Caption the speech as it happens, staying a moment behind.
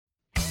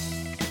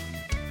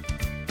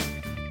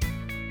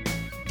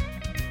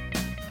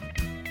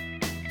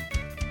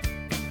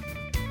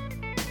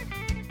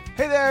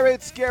Hey there,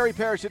 it's Gary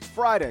Parrish. It's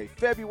Friday,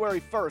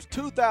 February 1st,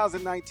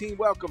 2019.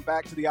 Welcome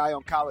back to the Eye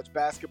on College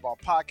Basketball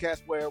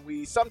Podcast, where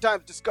we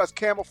sometimes discuss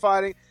camel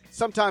fighting,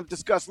 sometimes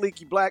discuss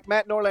leaky black.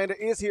 Matt Norlander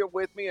is here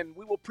with me, and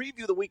we will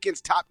preview the weekend's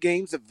top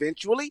games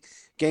eventually.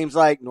 Games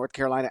like North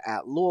Carolina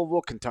at Louisville,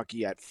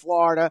 Kentucky at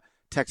Florida,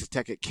 Texas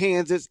Tech at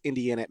Kansas,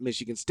 Indiana at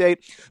Michigan State.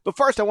 But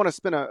first, I want to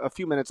spend a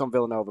few minutes on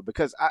Villanova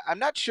because I'm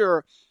not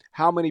sure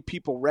how many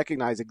people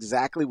recognize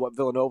exactly what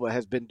Villanova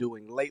has been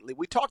doing lately.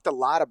 We talked a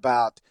lot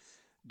about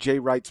Jay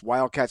Wright's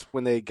Wildcats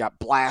when they got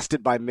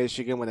blasted by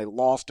Michigan, when they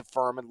lost to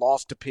Furman,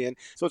 lost to Penn.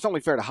 So it's only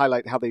fair to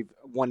highlight how they've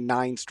won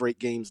 9 straight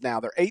games now.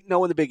 They're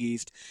 8-0 in the Big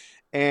East,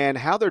 and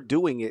how they're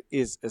doing it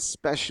is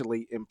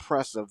especially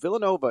impressive.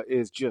 Villanova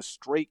is just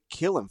straight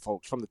killing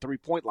folks from the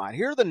three-point line.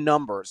 Here are the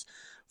numbers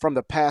from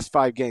the past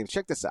 5 games.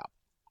 Check this out.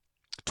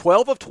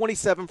 12 of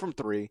 27 from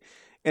 3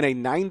 in a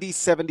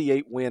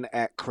 90-78 win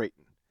at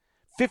Creighton.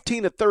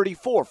 15 of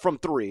 34 from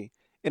 3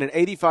 in an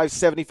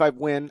 85-75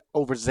 win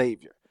over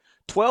Xavier.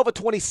 12 of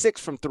 26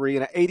 from 3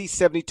 in an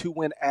 80-72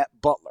 win at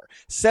Butler.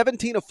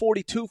 17 of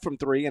 42 from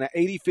 3 in an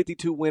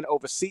 80-52 win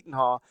over Seton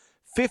Hall.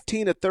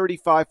 15 of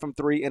 35 from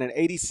 3 in an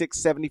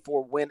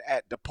 86-74 win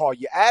at DePaul.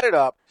 You add it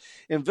up,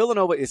 and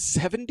Villanova is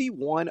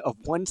 71 of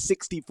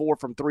 164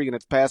 from 3 in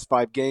its past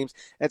 5 games.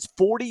 That's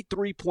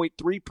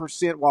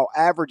 43.3% while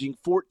averaging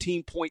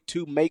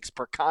 14.2 makes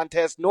per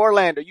contest.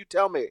 Norlander, you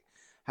tell me,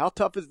 how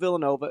tough is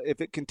Villanova if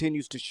it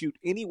continues to shoot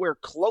anywhere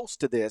close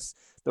to this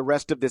the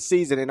rest of this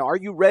season? And are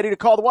you ready to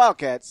call the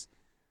Wildcats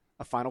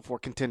a Final Four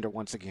contender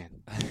once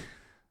again?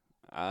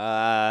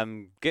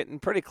 I'm getting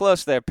pretty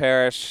close there,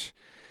 Parrish.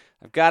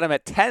 I've got them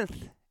at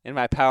 10th in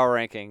my power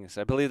rankings.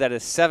 I believe that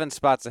is 7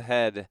 spots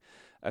ahead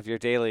of your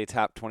daily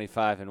top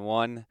 25 and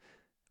 1.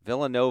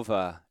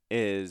 Villanova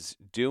is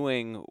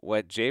doing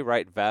what Jay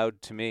Wright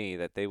vowed to me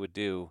that they would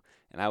do,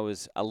 and I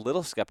was a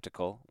little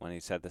skeptical when he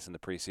said this in the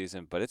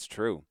preseason, but it's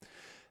true.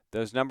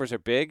 Those numbers are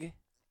big,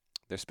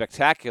 they're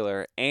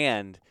spectacular,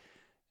 and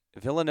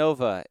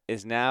Villanova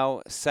is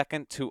now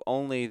second to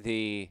only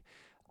the,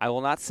 I will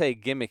not say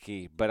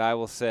gimmicky, but I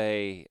will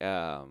say,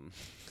 I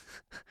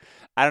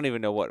don't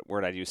even know what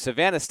word I'd use.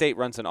 Savannah State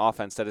runs an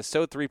offense that is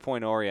so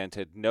three-point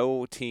oriented,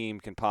 no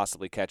team can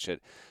possibly catch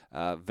it.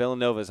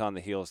 Villanova's on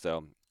the heels,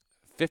 though.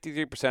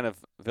 53%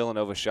 of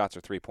Villanova's shots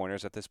are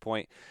three-pointers at this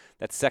point.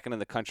 That's second in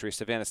the country.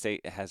 Savannah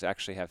State have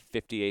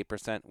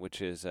 58%,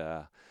 which is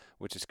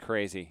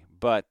crazy.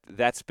 But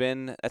that's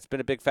been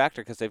a big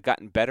factor because they've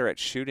gotten better at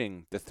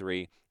shooting the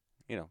three.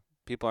 You know,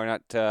 people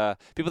that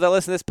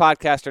listen to this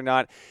podcast are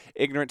not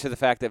ignorant to the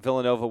fact that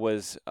Villanova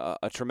was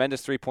a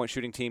tremendous three-point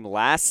shooting team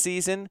last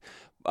season,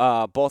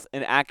 both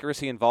in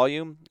accuracy and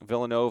volume.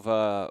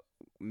 Villanova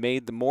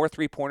made the more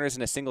three-pointers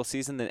in a single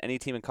season than any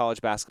team in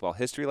college basketball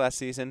history last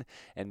season,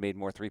 and made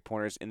more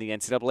three-pointers in the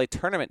NCAA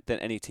tournament than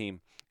any team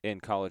in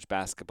college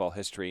basketball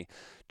history.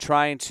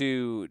 Trying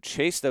to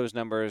chase those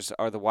numbers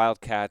are the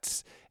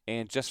Wildcats,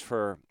 and just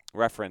for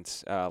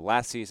reference,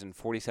 last season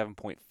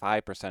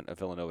 47.5% of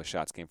Villanova's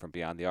shots came from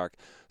beyond the arc.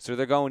 So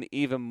they're going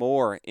even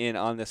more in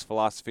on this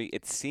philosophy.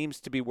 It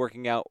seems to be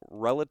working out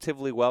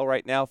relatively well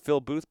right now.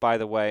 Phil Booth, by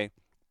the way,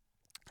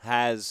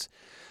 has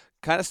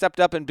kind of stepped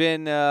up and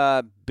been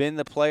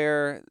the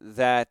player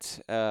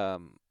that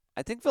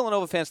I think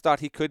Villanova fans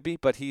thought he could be,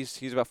 but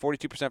he's about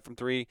 42% from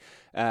 3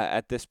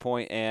 at this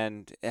point,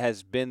 and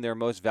has been their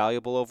most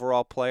valuable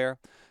overall player.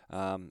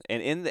 And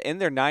in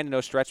their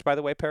 9-0 stretch, by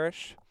the way,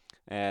 Parrish,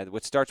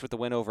 which starts with the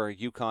win over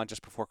UConn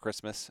just before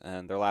Christmas,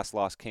 and their last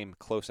loss came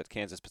close at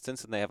Kansas, but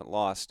since then they haven't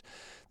lost.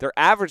 They're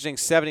averaging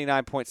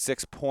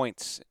 79.6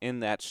 points in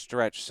that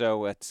stretch,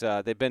 so it's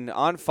they've been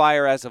on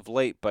fire as of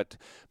late, but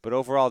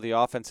overall the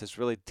offense has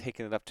really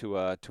taken it up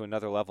to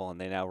another level,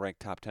 and they now rank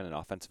top 10 in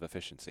offensive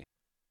efficiency.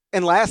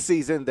 And last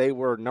season, they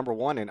were number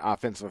 1 in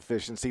offensive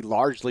efficiency,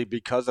 largely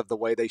because of the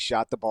way they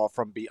shot the ball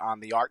from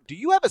beyond the arc. Do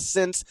you have a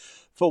sense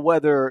for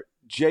whether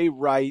Jay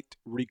Wright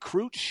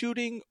recruits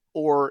shooting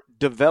or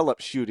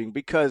develops shooting?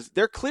 Because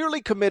they're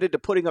clearly committed to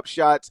putting up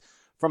shots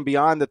from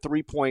beyond the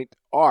three-point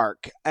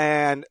arc,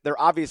 and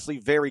they're obviously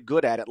very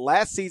good at it.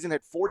 Last season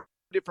had 4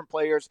 different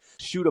players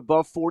shoot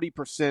above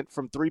 40%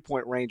 from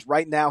three-point range.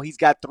 Right now, he's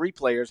got 3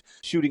 players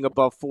shooting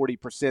above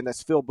 40%.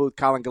 That's Phil Booth,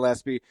 Colin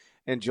Gillespie,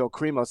 and Joe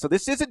Cremo. So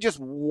this isn't just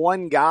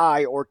one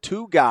guy or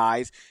 2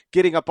 guys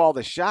getting up all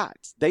the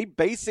shots. They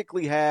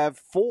basically have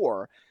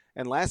 4,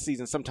 and last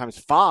season sometimes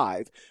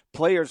 5,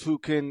 players who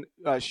can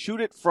shoot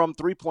it from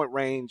three-point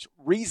range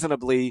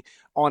reasonably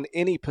on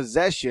any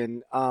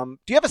possession. Do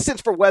you have a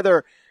sense for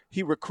whether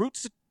he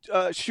recruits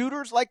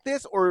shooters like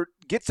this or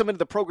gets them into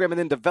the program and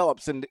then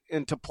develops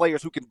into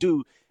players who can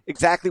do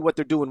exactly what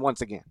they're doing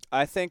once again?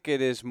 I think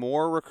it is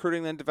more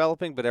recruiting than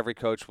developing, but every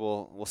coach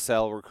will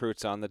sell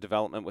recruits on the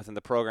development within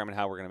the program and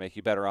how we're going to make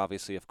you better,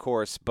 obviously, of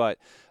course. But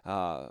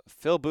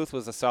Phil Booth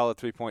was a solid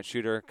three-point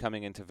shooter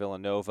coming into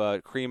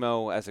Villanova.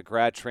 Cremo as a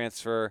grad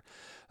transfer.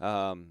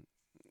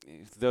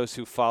 Those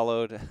who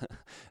followed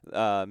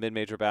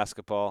mid-major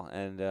basketball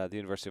and the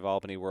University of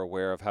Albany were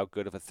aware of how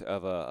good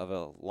of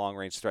a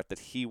long-range threat that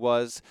he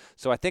was.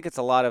 So I think it's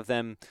a lot of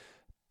them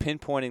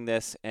pinpointing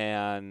this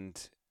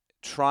and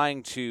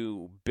trying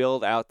to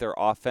build out their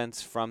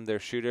offense from their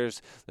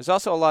shooters. There's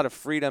also a lot of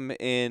freedom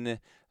in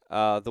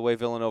the way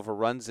Villanova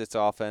runs its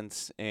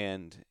offense,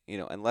 and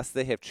unless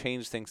they have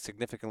changed things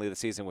significantly this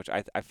season, which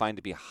I find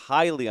to be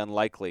highly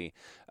unlikely.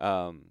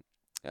 I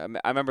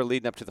remember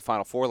leading up to the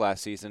Final Four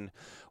last season,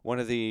 one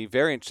of the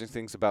very interesting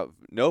things about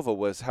Nova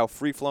was how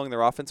free-flowing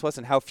their offense was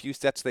and how few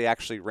sets they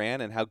actually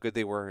ran and how good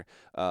they were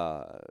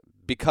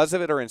because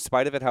of it or in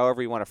spite of it,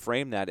 however you want to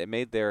frame that. It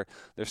made their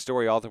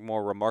story all the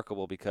more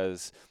remarkable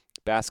because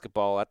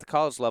basketball at the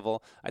college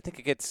level, I think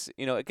it gets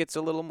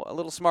a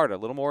little smarter, a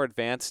little more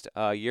advanced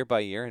year by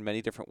year in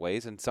many different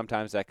ways, and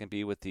sometimes that can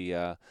be with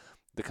the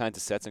kinds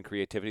of sets and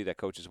creativity that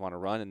coaches want to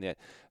run, and that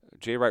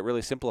Jay Wright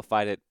really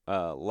simplified it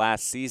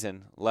last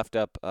season, left it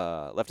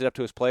up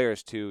to his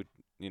players to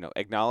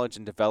acknowledge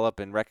and develop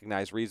and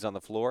recognize reads on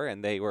the floor,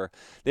 and they were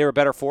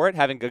better for it.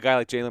 Having a guy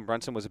like Jalen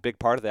Brunson was a big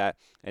part of that,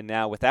 and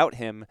now without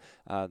him,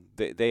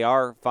 they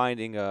are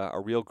finding a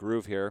real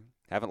groove here.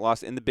 Haven't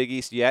lost in the Big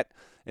East yet.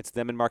 It's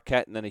them and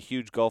Marquette, and then a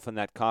huge gulf in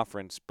that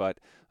conference. But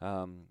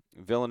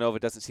Villanova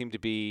doesn't seem to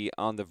be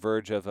on the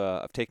verge of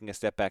taking a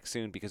step back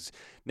soon, because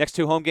next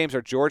two home games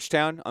are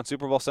Georgetown on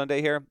Super Bowl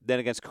Sunday here, then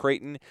against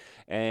Creighton,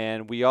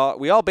 and we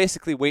all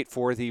basically wait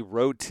for the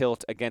road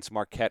tilt against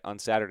Marquette on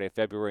Saturday,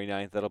 February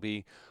 9th. That'll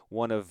be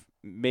one of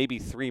maybe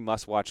 3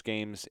 must-watch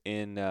games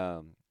in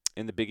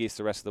the Big East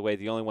the rest of the way.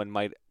 The only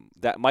one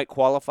that might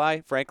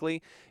qualify,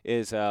 frankly,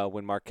 is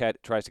when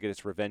Marquette tries to get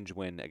its revenge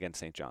win against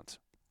St. John's.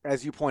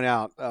 As you point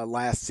out,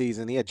 last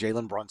season he had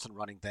Jalen Brunson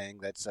running thing.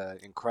 That's an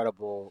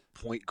incredible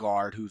point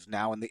guard who's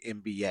now in the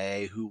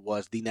NBA, who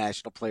was the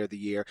National Player of the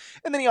Year.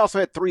 And then he also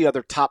had 3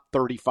 other top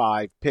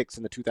 35 picks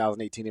in the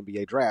 2018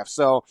 NBA draft.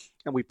 So,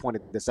 and we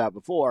pointed this out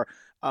before,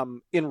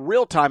 in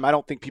real time, I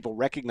don't think people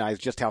recognize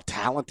just how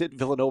talented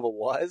Villanova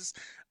was.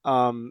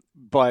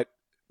 But,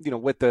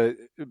 with the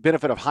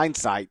benefit of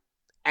hindsight,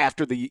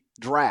 after the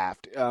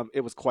draft,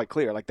 it was quite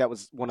clear. Like, that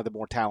was one of the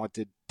more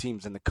talented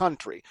teams in the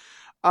country.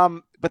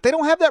 But they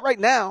don't have that right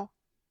now.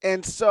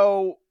 And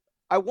so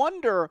I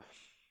wonder,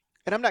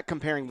 and I'm not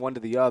comparing one to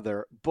the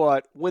other,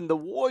 but when the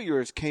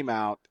Warriors came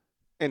out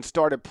and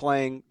started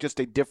playing just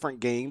a different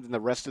game than the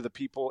rest of the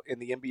people in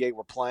the NBA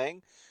were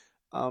playing,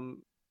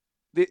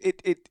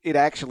 it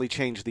actually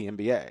changed the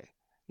NBA.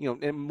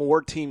 And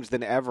more teams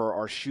than ever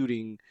are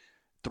shooting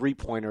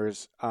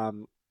three-pointers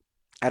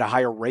at a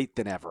higher rate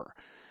than ever.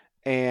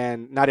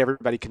 And not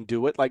everybody can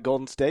do it like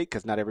Golden State,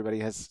 because not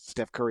everybody has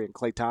Steph Curry and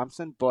Klay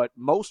Thompson, but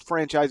most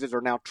franchises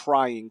are now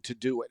trying to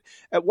do it.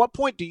 At what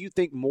point do you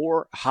think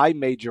more high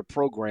major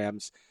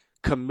programs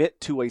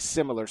commit to a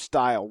similar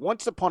style?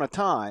 Once upon a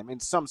time, in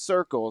some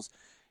circles,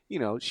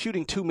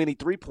 shooting too many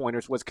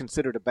three-pointers was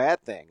considered a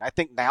bad thing. I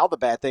think now the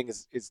bad thing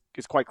is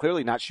quite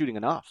clearly not shooting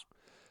enough.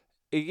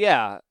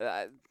 Yeah.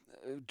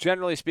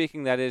 Generally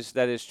speaking, that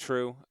is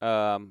true.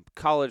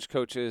 College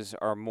coaches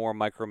are more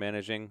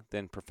micromanaging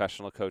than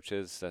professional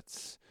coaches.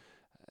 That's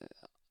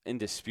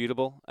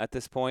indisputable at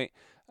this point.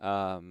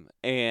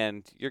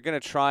 And you're gonna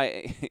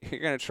try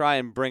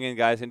and bring in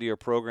guys into your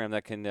program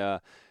that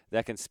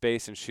can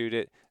space and shoot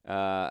it.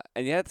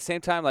 And yet at the same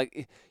time,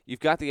 like,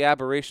 you've got the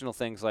aberrational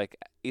things like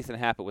Ethan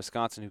Happ at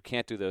Wisconsin, who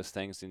can't do those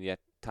things, and yet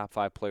top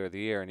 5 player of the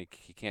year, and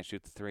he can't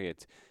shoot the 3.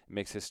 It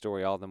makes his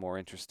story all the more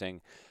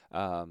interesting.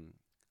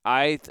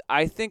 I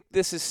think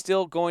this is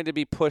still going to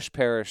be pushed,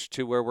 Parrish,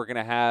 to where we're going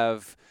to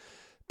have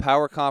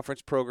power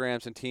conference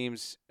programs and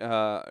teams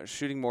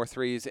shooting more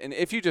threes. And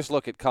if you just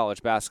look at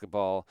college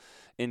basketball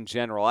in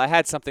general, I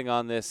had something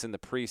on this in the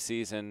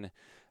preseason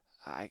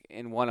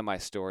in one of my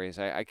stories.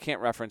 I can't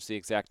reference the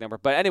exact number.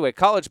 But anyway,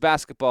 college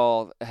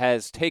basketball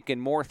has taken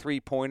more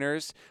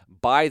three-pointers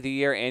by the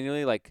year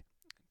annually, like,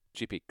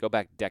 GP, go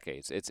back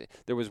decades.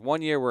 There was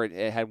one year where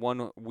it had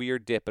one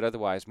weird dip, but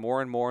otherwise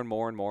more and more and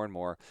more and more and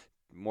more.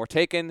 More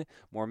taken,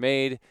 more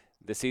made.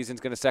 The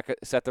season's going to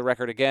set the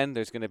record again.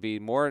 There's going to be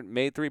more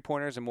made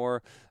three-pointers and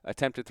more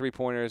attempted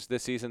three-pointers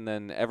this season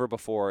than ever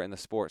before in the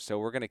sport. So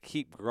we're going to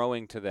keep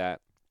growing to that.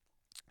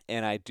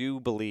 And I do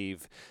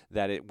believe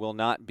that it will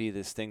not be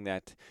this thing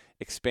that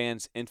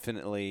expands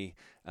infinitely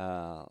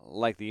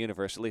like the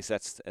universe. At least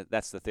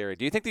that's the theory.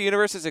 Do you think the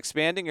universe is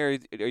expanding, or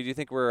do you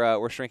think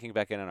we're shrinking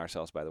back in on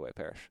ourselves, by the way,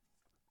 Parrish?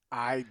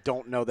 I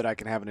don't know that I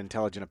can have an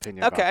intelligent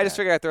opinion about that. Okay, I just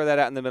figured I'd throw that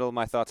out in the middle of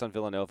my thoughts on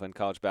Villanova and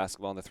college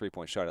basketball and the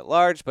three-point shot at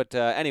large. But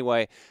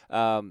anyway,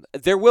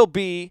 there will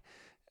be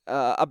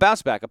a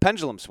bounce back, a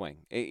pendulum swing.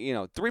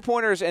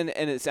 Three-pointers and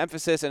its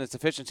emphasis and its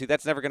efficiency,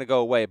 that's never going to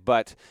go away.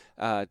 But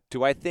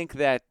do I think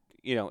that,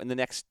 in the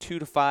next 2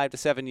 to 5 to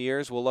 7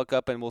 years, we'll look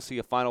up and we'll see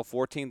a Final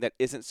Four team that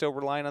isn't so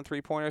reliant on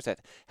three-pointers,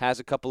 that has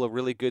a couple of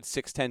really good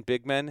 6'10"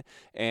 big men,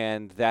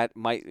 and that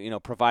might,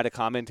 provide a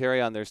commentary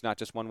on there's not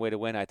just one way to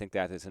win? I think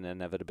that is an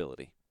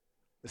inevitability.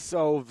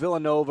 So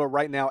Villanova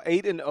right now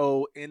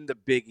 8-0 in the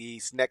Big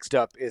East. Next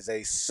up is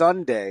a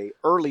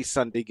early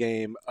Sunday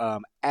game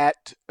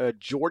at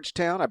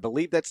Georgetown. I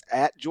believe that's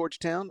at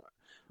Georgetown.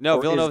 No,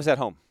 Villanova's at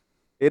home.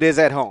 It is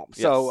at home.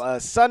 Yes. So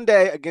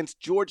Sunday against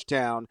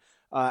Georgetown.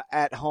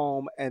 at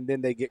home, and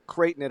then they get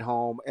Creighton at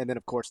home, and then,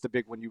 of course, the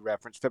big one you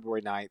referenced,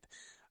 February 9th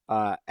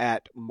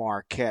at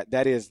Marquette.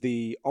 That is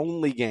the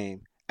only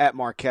game at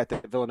Marquette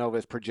that Villanova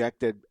is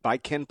projected by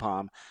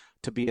KenPom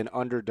to be an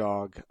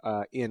underdog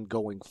in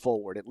going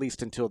forward, at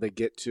least until they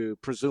get to,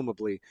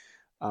 presumably,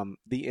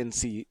 the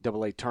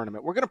NCAA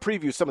tournament. We're going to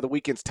preview some of the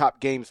weekend's top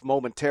games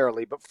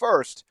momentarily, but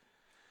first,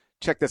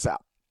 check this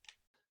out.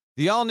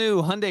 The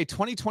all-new Hyundai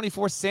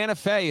 2024 Santa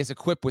Fe is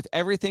equipped with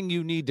everything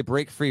you need to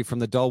break free from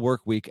the dull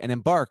work week and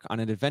embark on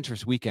an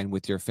adventurous weekend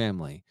with your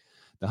family.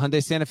 The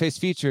Hyundai Santa Fe's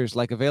features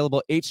like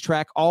available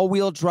H-Track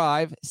all-wheel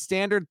drive,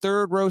 standard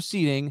third-row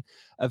seating,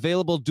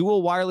 available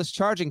dual wireless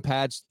charging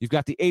pads. You've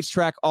got the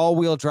H-Track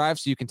all-wheel drive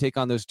so you can take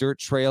on those dirt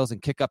trails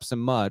and kick up some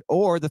mud.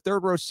 Or the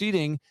third-row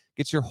seating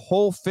gets your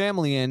whole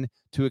family in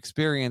to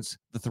experience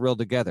the thrill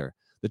together.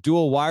 The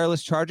dual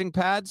wireless charging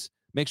pads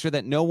make sure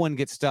that no one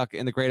gets stuck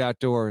in the great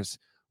outdoors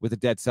with a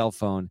dead cell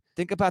phone.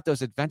 Think about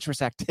those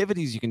adventurous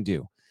activities you can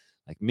do.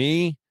 Like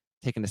me,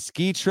 taking a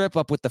ski trip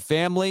up with the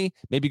family,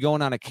 maybe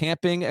going on a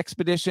camping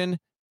expedition,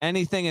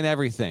 anything and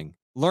everything.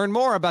 Learn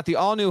more about the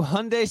all-new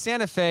Hyundai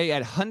Santa Fe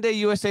at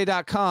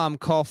HyundaiUSA.com.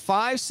 Call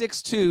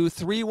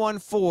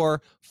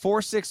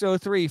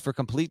 562-314-4603 for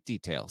complete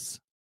details.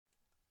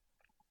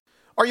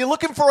 Are you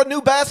looking for a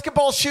new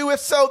basketball shoe?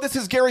 If so, this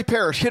is Gary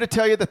Parrish here to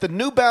tell you that the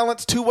New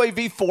Balance 2-Way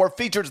V4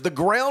 features the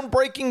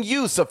groundbreaking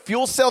use of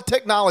fuel cell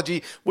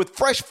technology with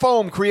fresh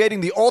foam,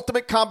 creating the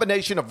ultimate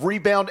combination of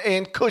rebound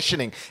and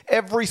cushioning.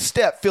 Every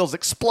step feels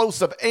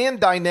explosive and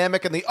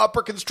dynamic, and the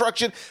upper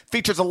construction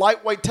features a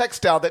lightweight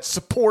textile that's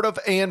supportive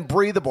and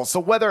breathable.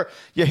 So whether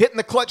you're hitting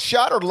the clutch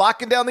shot or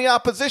locking down the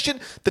opposition,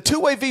 the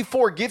 2-Way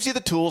V4 gives you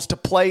the tools to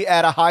play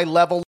at a high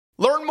level.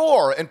 Learn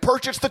more and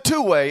purchase the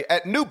 2-Way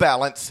at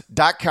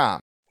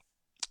newbalance.com.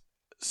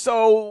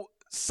 So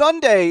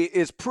Sunday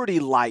is pretty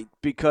light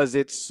because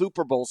it's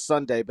Super Bowl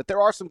Sunday, but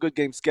there are some good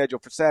games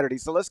scheduled for Saturday.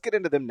 So let's get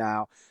into them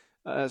now,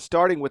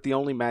 starting with the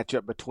only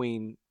matchup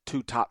between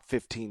two top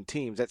 15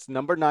 teams. That's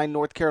number 9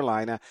 North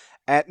Carolina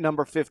at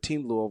number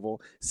 15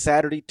 Louisville,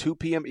 Saturday, 2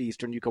 p.m.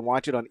 Eastern. You can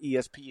watch it on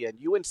ESPN.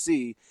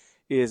 UNC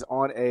is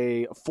on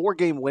a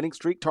 4-game winning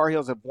streak. Tar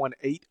Heels have won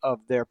 8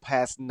 of their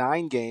past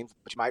 9 games,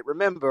 but you might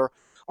remember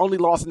only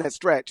loss in that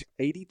stretch,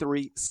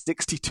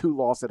 83-62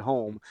 loss at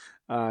home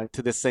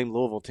to this same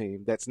Louisville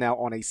team that's now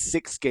on a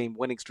 6-game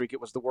winning streak.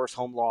 It was the worst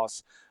home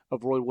loss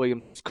of Roy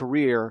Williams'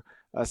 career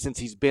since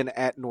he's been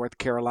at North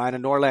Carolina.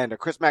 Norlander,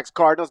 Chris Mack's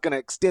Cardinals going to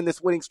extend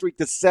this winning streak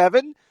to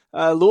 7.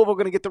 Louisville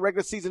going to get the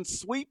regular season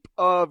sweep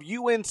of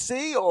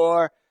UNC,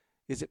 or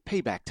is it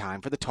payback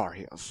time for the Tar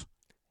Heels?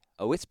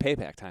 Oh, it's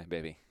payback time,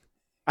 baby.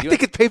 I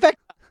think it's payback.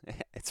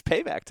 It's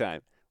payback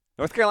time.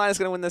 North Carolina's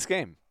going to win this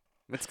game.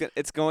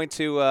 It's going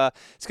to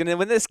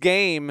win this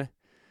game.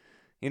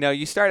 You know,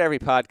 you start every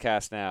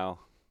podcast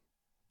now.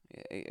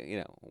 You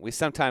know, we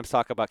sometimes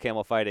talk about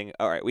camel fighting.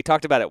 All right, we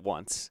talked about it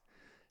once.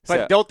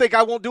 But don't think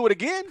I won't do it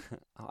again.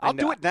 I'll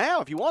do it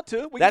now if you want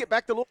to. We can get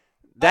back to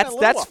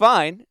that's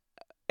fine.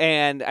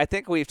 And I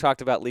think we've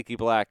talked about Leaky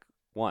Black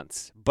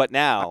once, but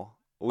now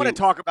I want to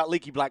talk about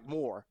Leaky Black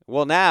more.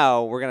 Well,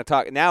 now we're going to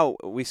talk. Now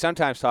we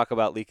sometimes talk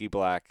about Leaky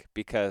Black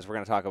because we're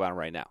going to talk about him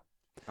right now.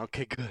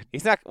 Okay, good.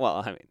 He's not.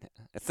 Well, I mean,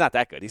 it's not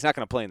that good. He's not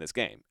going to play in this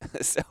game.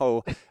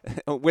 So,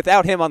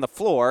 without him on the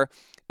floor,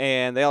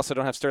 and they also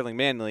don't have Sterling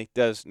Manley,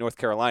 does North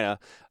Carolina.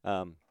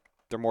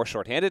 They're more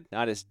shorthanded,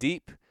 not as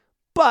deep,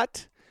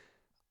 but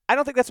I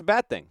don't think that's a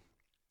bad thing.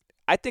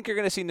 I think you're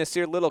going to see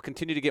Nasir Little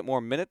continue to get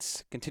more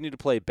minutes, continue to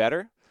play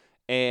better,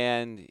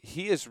 and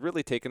he has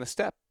really taken a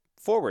step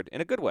forward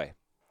in a good way.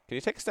 Can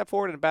you take a step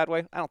forward in a bad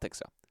way? I don't think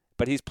so.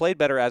 But he's played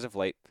better as of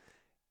late,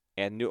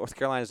 and North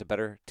Carolina is a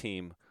better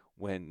team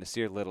when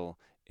Nasir Little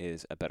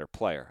is a better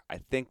player. I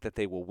think that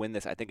they will win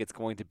this. I think it's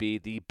going to be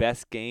the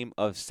best game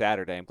of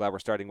Saturday. I'm glad we're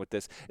starting with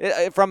this.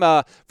 From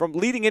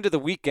leading into the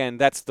weekend,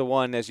 that's the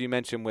one, as you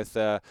mentioned, with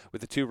the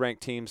 2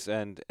 ranked teams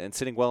and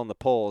sitting well in the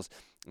polls.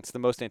 It's the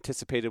most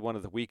anticipated one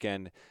of the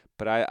weekend.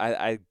 But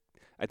I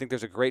think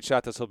there's a great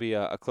shot this will be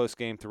a close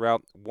game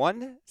throughout.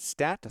 One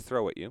stat to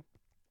throw at you.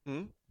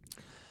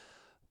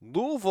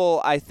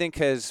 Louisville, I think,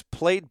 has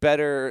played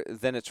better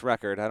than its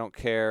record. I don't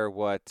care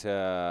what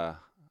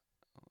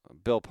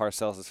Bill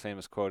Parcells'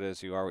 famous quote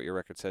is, "You are what your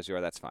record says you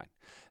are." That's fine.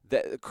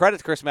 Credit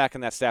to Chris Mack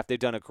and that staff. They've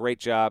done a great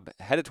job.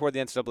 Headed toward the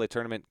NCAA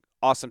tournament.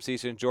 Awesome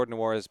season. Jordan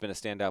Nwora has been a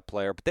standout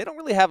player. But they don't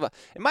really have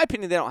in my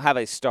opinion, they don't have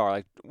a star.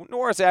 Like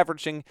Nwora's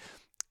averaging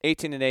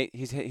 18-8.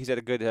 He's had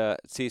a good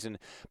season.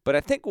 But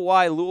I think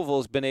why Louisville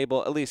has been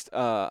able, at least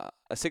a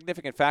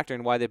significant factor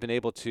in why they've been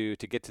able to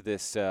get to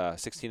this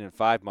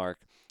 16-5 mark,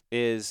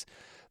 is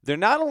they're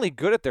not only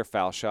good at their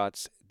foul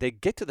shots, they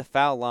get to the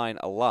foul line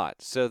a lot.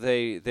 So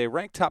they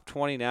rank top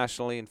 20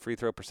 nationally in free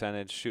throw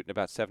percentage, shooting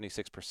about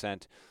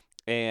 76%.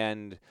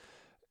 And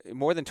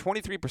more than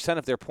 23%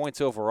 of their points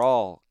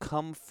overall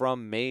come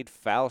from made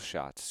foul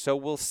shots. So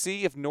we'll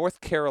see if North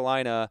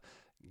Carolina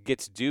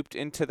gets duped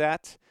into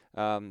that.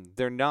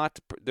 They're not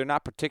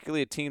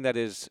particularly a team that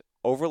is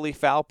overly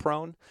foul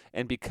prone.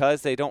 And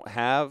because they don't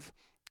have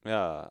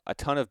a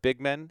ton of big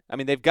men, I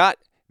mean, they've got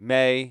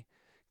May,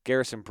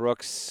 Garrison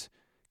Brooks,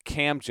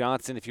 Cam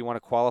Johnson, if you want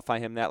to qualify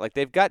him that. Like,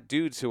 they've got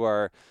dudes who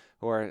are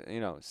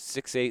 6'8",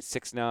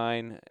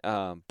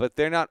 6'9", but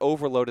they're not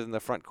overloaded in the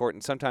front court.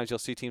 And sometimes you'll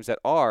see teams that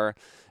are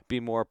be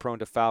more prone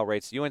to foul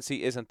rates. UNC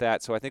isn't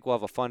that, so I think we'll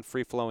have a fun,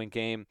 free-flowing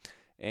game.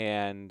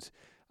 And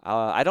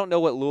I don't know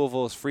what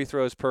Louisville's free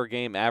throws per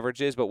game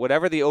average is, but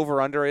whatever the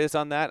over-under is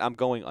on that, I'm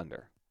going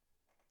under.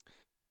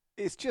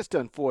 It's just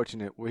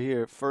unfortunate. We're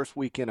here first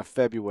weekend of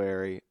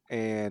February,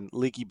 and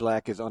Leaky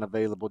Black is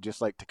unavailable,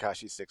 just like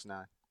Tekashi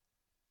 6'9".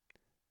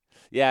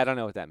 Yeah, I don't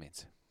know what that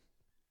means.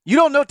 You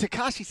don't know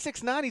Tekashi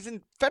 6'9"? He's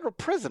in federal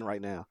prison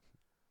right now.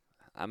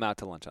 I'm out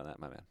to lunch on that,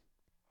 my man.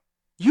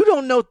 You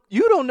don't know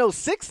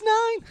 6'9"?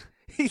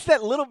 He's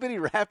that little bitty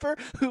rapper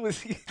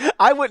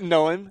I wouldn't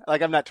know him.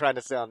 Like, I'm not trying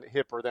to sound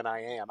hipper than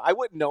I am. I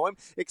wouldn't know him,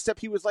 except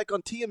he was like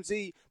on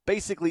TMZ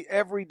basically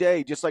every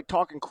day, just like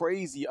talking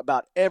crazy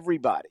about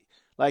everybody.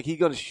 Like, he's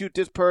going to shoot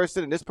this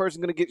person and this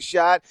person's going to get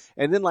shot.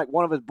 And then, like,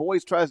 one of his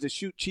boys tries to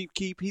shoot Chief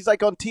Keef. He's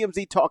like on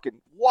TMZ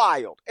talking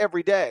wild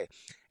every day.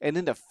 And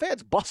then the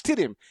feds busted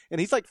him. And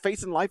he's like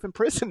facing life in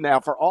prison now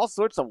for all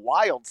sorts of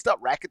wild stuff,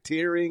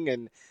 racketeering,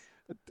 and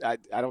I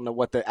don't know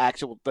what the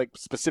actual like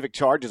specific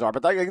charges are,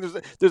 but like,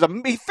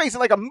 he's facing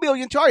like a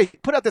million charges. He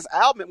put out this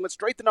album and went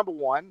straight to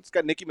 #1. It's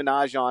got Nicki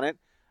Minaj on it.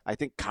 I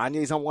think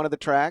Kanye's on one of the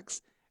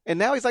tracks. And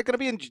now he's like going to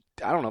be in,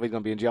 I don't know if he's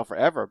going to be in jail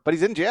forever, but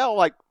he's in jail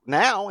like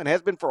now and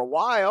has been for a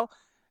while.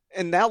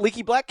 And now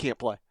Leaky Black can't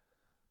play.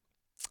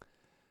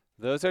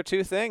 Those are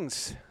two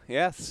things.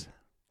 Yes.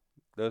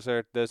 Those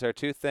are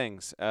two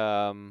things.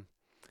 I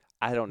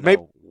don't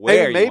know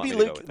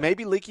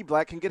maybe Leaky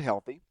Black can get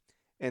healthy.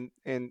 And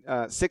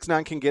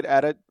 6'9" can get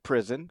out of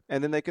prison,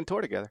 and then they can tour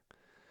together.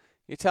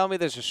 You tell me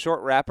there's a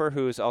short rapper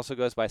who also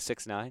goes by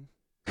 6'9"?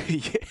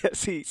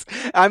 Yes, he's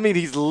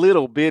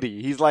little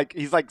bitty. He's like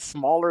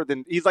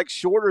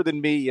shorter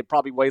than me. It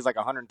probably weighs like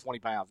 120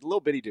 pounds. A little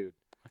bitty dude.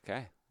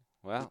 Okay,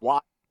 well,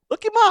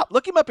 look him up.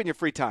 Look him up in your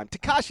free time.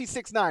 Tekashi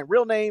 6'9",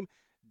 real name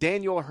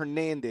Daniel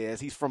Hernandez.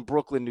 He's from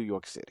Brooklyn, New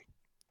York City.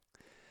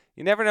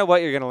 You never know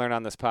what you're going to learn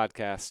on this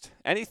podcast.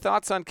 Any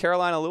thoughts on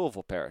Carolina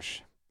Louisville,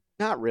 Parrish?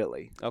 Not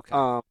really.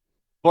 Okay.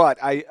 But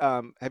I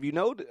have you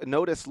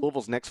noticed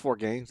Louisville's next 4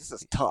 games? This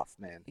is tough,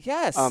 man.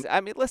 Yes. I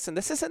mean, listen,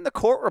 this is in the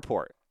court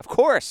report. Of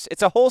course.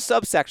 It's a whole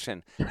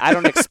subsection. I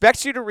don't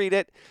expect you to read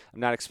it. I'm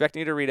not expecting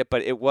you to read it,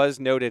 but it was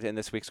noted in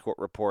this week's court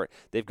report.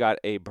 They've got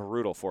a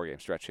brutal 4-game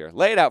stretch here.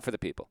 Lay it out for the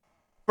people.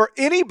 For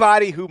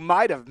anybody who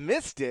might have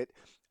missed it,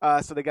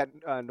 so they got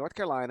North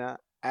Carolina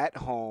at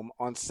home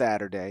on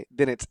Saturday.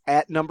 Then it's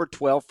at number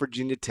 12,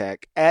 Virginia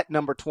Tech, at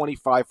number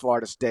 25,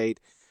 Florida State,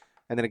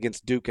 and then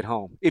against Duke at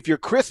home. If you're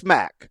Chris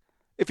Mack,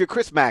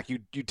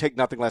 you take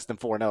nothing less than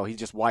 4-0. He's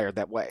just wired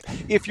that way.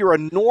 If you're a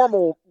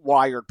normal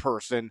wired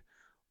person,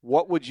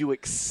 what would you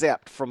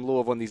accept from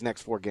Louisville in these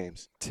next 4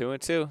 games?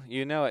 2-2.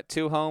 You know it.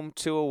 2 home,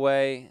 2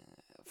 away.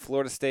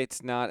 Florida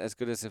State's not as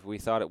good as if we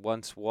thought it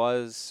once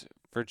was.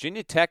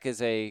 Virginia Tech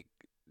is a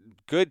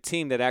good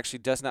team that actually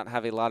does not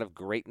have a lot of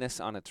greatness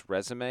on its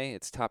resume.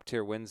 Its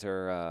top-tier wins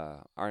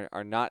are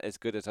not as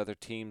good as other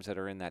teams that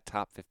are in that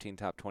top 15,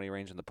 top 20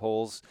 range in the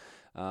polls.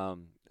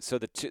 So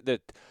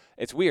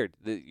it's weird.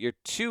 Your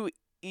 2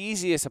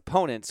 easiest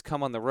opponents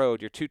come on the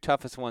road. Your 2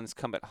 toughest ones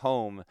come at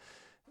home.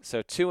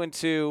 So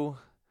 2-2.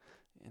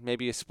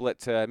 Maybe you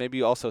split. Maybe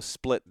you also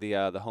split the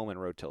home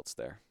and road tilts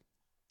there.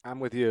 I'm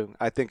with you.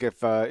 I think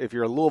if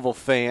you're a Louisville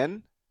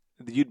fan,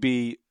 you'd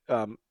be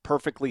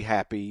perfectly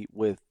happy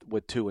with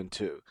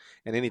 2-2,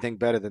 and anything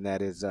better than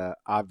that is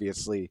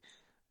obviously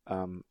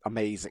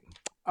amazing.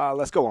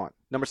 Let's go on.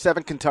 Number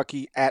 7,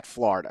 Kentucky at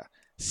Florida.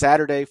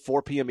 Saturday,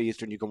 4 p.m.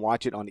 Eastern. You can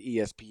watch it on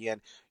ESPN.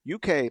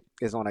 UK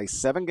is on a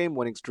 7-game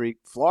winning streak.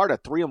 Florida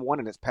 3-1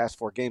 in its past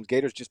 4 games.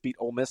 Gators just beat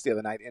Ole Miss the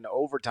other night in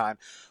overtime.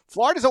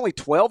 Florida's only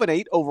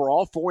 12-8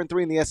 overall,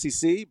 4-3 in the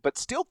SEC, but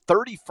still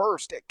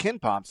 31st at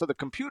KenPom. So the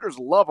computers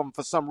love them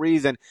for some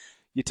reason.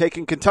 You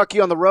taking Kentucky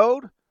on the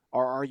road,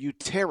 or are you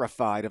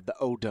terrified of the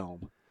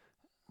O-Dome?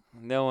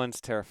 No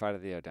one's terrified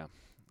of the O-Dome.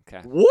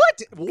 Okay.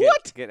 What?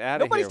 Get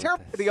out of here. Nobody's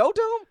terrified of the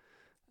O-Dome?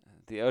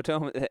 The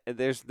O-Dome,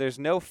 there's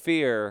no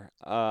fear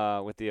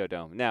with the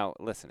O-Dome. Now,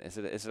 listen, is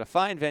it a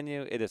fine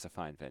venue? It is a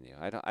fine venue.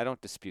 I don't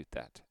dispute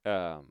that.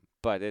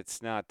 But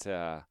it's not.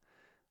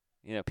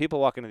 People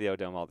walk into the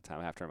O-Dome all the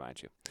time. I have to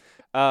remind you.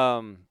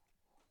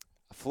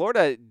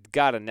 Florida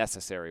got a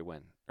necessary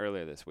win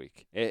earlier this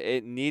week.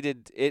 It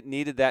needed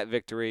that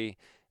victory,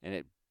 and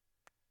it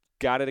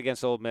got it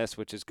against Ole Miss,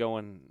 which is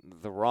going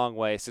the wrong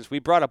way. Since we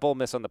brought up Ole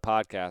Miss on the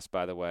podcast,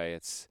 by the way,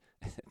 it's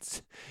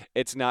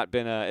not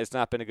been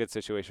a good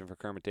situation for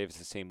Kermit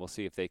Davis's team. We'll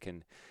see if they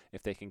can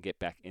get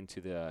back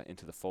into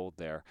the fold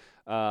there.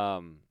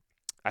 I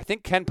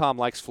think KenPom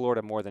likes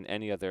Florida more than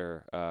any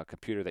other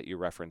computer that you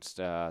referenced.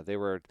 They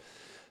were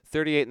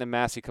 38 in the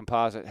Massey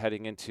Composite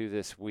heading into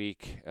this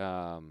week,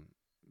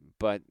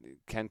 but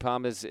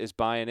KenPom is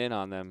buying in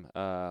on them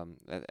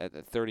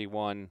at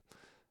 31.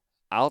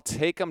 I'll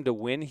take them to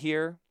win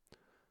here.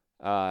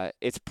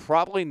 It's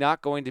probably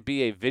not going to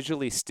be a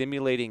visually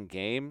stimulating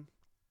game.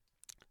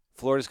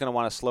 Florida's going to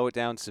want to slow it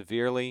down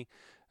severely.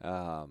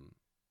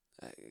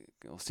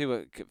 We'll see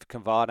what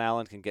Von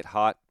Allen can get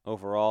hot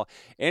overall.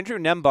 Andrew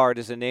Nembhard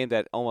is a name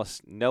that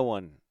almost no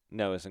one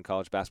knows in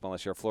college basketball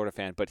unless you're a Florida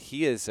fan, but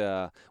he is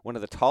one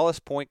of the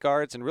tallest point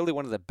guards and really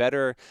one of the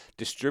better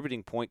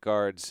distributing point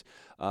guards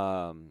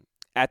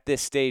at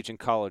this stage in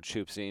college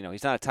hoops.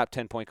 He's not a top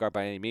 10 point guard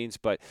by any means,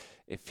 but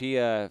if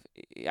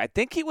I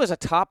think he was a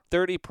top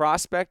 30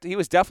 prospect. He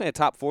was definitely a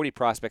top 40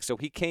 prospect, so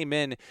he came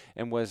in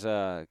and was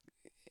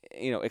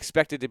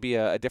expected to be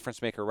a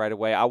difference maker right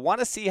away. I want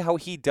to see how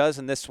he does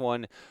in this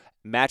one,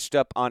 matched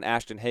up on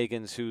Ashton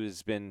Hagans,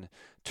 who's been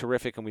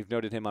terrific, and we've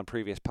noted him on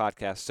previous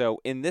podcasts. So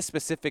in this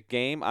specific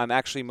game, I'm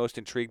actually most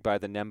intrigued by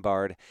the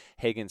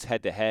Nembhard-Hagans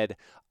head-to-head.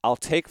 I'll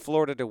take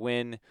Florida to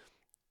win.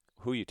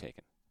 Who are you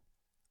taking?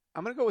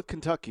 I'm going to go with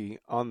Kentucky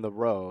on the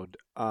road.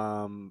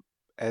 And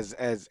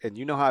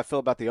you know how I feel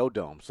about the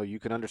O-Dome, so you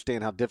can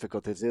understand how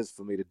difficult this is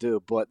for me to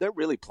do. But they're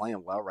really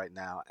playing well right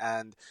now,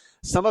 and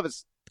some of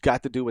it's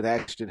got to do with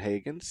Ashton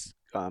Hagans.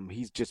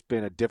 He's just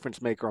been a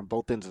difference maker on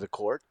both ends of the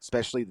court,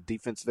 especially the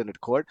defensive end of the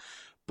court.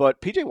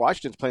 But P.J.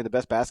 Washington's playing the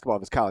best basketball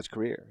of his college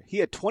career. He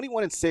had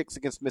 21-6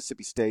 against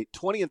Mississippi State,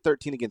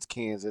 20-13 against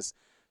Kansas,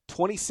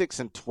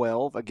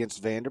 26-12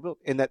 against Vanderbilt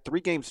in that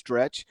 3-game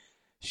stretch,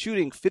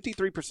 shooting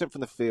 53%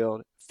 from the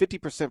field,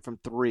 50% from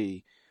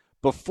three.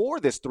 Before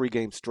this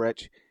 3-game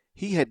stretch,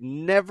 he had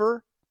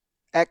never,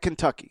 at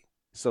Kentucky,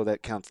 so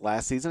that counts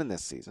last season and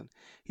this season,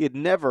 he had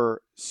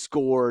never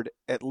scored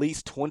at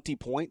least 20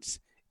 points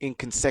in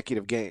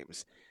consecutive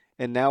games.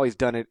 And now he's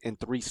done it in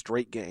 3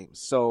 straight games.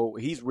 So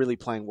he's really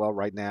playing well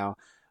right now.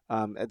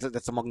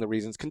 That's among the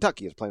reasons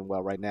Kentucky is playing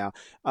well right now.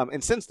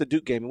 And since the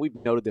Duke game, and we've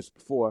noted this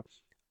before,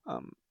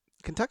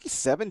 Kentucky's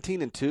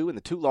 17-2, and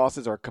the 2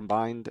 losses are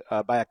combined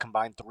by a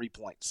combined 3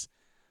 points.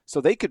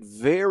 So they could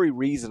very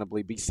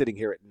reasonably be sitting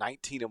here at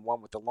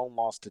 19-1 with the lone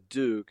loss to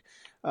Duke.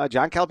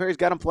 John Calipari's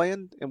got them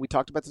playing, and we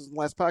talked about this in the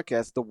last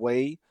podcast, the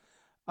way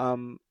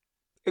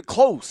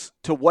close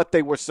to what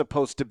they were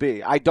supposed to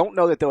be. I don't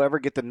know that they'll ever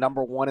get the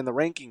number 1 in the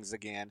rankings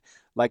again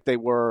like they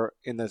were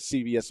in the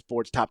CBS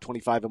Sports Top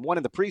 25 and 1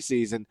 in the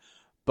preseason,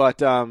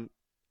 but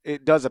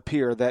it does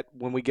appear that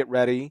when we get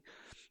ready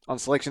on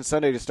Selection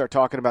Sunday to start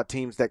talking about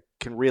teams that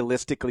can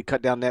realistically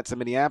cut down nets in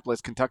Minneapolis,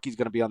 Kentucky's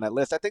going to be on that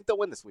list. I think they'll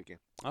win this weekend.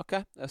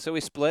 Okay, so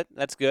we split.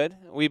 That's good.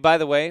 We, by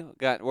the way,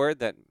 got word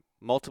that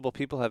multiple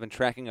people have been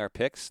tracking our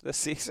picks this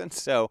season,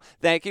 so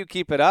thank you.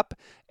 Keep it up,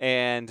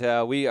 and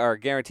we are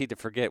guaranteed to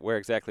forget where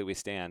exactly we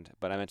stand,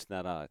 but I mentioned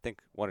that I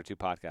think 1 or 2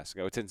 podcasts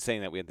ago. It's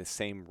insane that we had the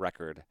same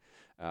record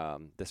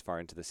this far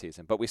into the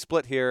season, but we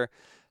split here,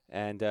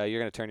 and you're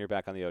going to turn your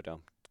back on the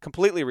O-Dome.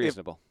 Completely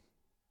reasonable.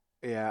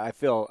 Yeah, I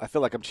feel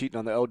like I'm cheating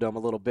on the O-Dome a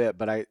little bit,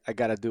 but I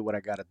got to do what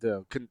I got to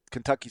do.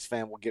 Kentucky's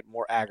fan will get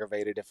more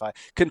aggravated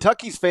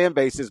Kentucky's fan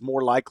base is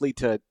more likely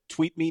to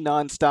tweet me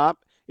nonstop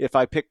if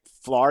I pick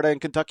Florida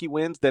and Kentucky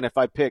wins than if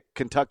I pick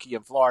Kentucky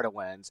and Florida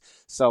wins.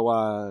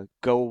 So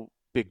go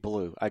Big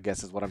Blue, I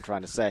guess is what I'm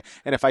trying to say.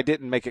 And if I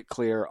didn't make it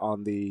clear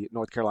on the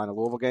North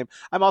Carolina-Louisville game,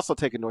 I'm also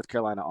taking North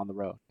Carolina on the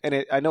road.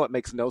 And I know it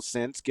makes no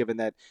sense given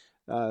that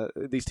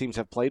these teams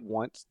have played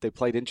once. They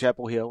played in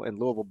Chapel Hill, and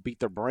Louisville beat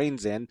their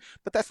brains in.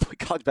 But that's the way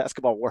college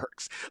basketball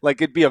works.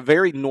 Like, it'd be a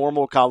very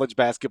normal college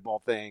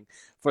basketball thing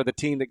for the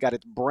team that got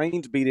its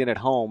brains beat in at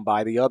home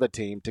by the other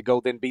team to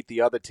go then beat the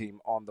other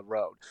team on the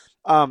road.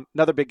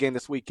 Another big game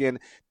this weekend.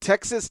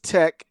 Texas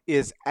Tech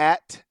is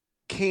at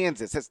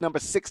Kansas. That's number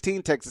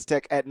 16 Texas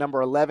Tech at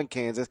number 11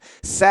 Kansas.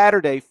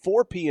 Saturday,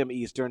 4 p.m.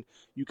 Eastern.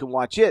 You can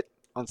watch it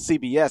on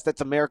CBS. That's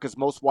America's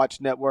most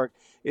watched network.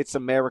 It's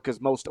America's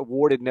most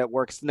awarded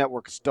network. It's the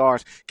network of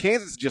stars.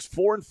 Kansas is just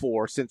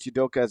 4-4 since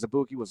Udoka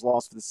Azubuike was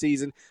lost for the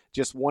season.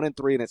 Just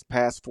 1-3 in its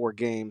past 4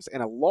 games.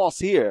 And a loss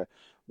here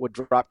would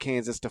drop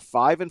Kansas to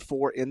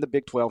 5-4 in the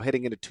Big 12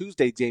 heading into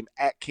Tuesday's game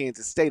at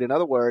Kansas State. In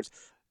other words,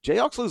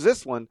 Jayhawks lose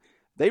this one,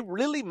 they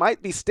really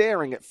might be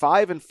staring at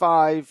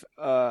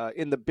 5-5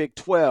 in the Big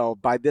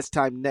 12 by this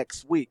time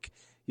next week.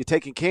 You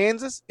taking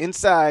Kansas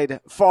inside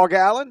Fog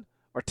Allen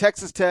or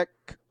Texas Tech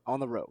on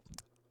the road?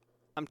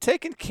 I'm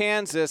taking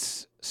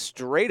Kansas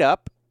straight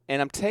up,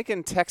 and I'm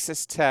taking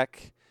Texas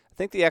Tech. I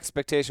think the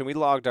expectation, we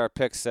logged our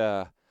picks.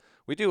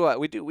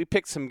 We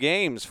picked some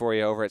games for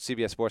you over at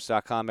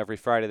CBSSports.com every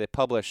Friday. They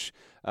publish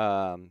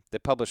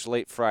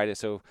late Friday,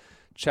 so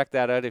check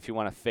that out if you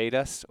want to fade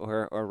us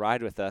or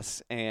ride with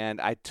us.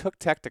 And I took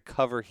Tech to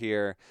cover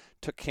here,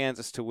 took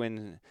Kansas to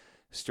win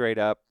straight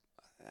up.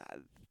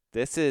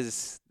 This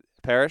is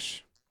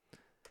Parrish.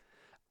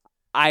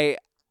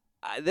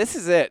 This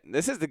is it.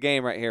 This is the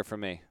game right here for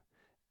me.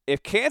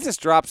 If Kansas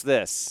drops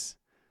this,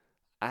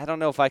 I don't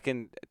know if I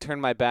can turn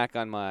my back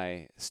on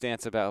my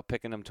stance about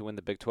picking them to win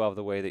the Big 12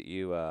 the way that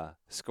you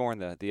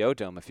scorned the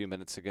O-Dome a few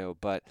minutes ago,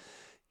 but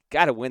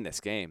got to win this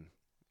game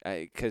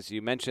because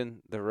you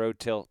mentioned the road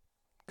tilt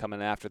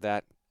coming after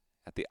that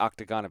at the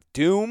Octagon of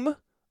Doom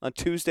on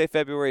Tuesday,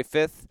 February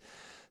 5th.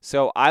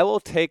 So I will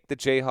take the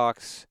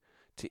Jayhawks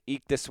to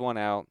eke this one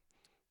out.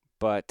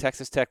 But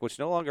Texas Tech, which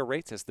no longer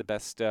rates as the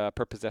best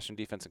per-possession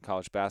defense in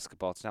college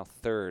basketball, it's now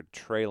third,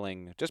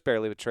 just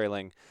barely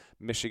trailing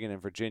Michigan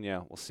and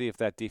Virginia. We'll see if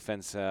that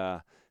defense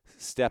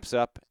steps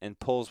up and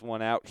pulls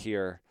one out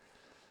here.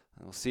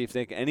 We'll see if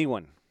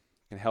anyone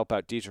can help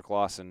out Dedrick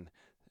Lawson,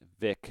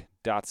 Vic,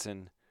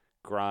 Dotson,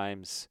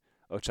 Grimes,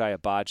 Ochai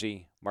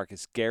Agbaji,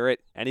 Marcus Garrett.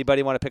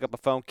 Anybody want to pick up a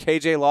phone?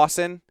 KJ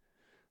Lawson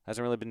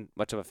hasn't really been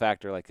much of a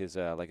factor like his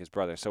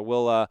brother. So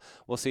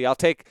we'll see. I'll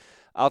take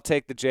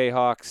the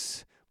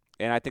Jayhawks,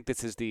 and I think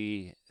this is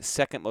the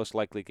second most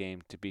likely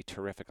game to be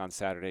terrific on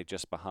Saturday,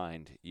 just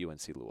behind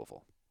UNC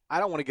Louisville. I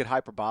don't want to get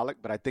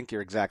hyperbolic, but I think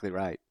you're exactly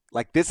right.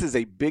 Like, this is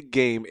a big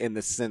game in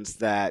the sense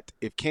that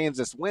if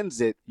Kansas wins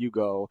it, you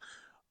go,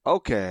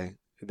 okay,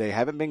 they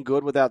haven't been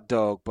good without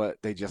Doak, but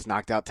they just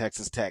knocked out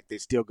Texas Tech. They're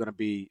still going to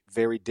be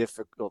very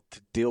difficult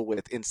to deal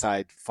with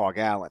inside Fog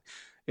Allen.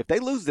 If they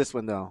lose this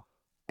one, though,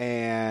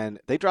 and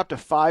they drop to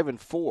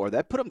 5-4,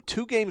 that put them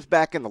 2 games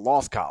back in the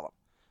loss column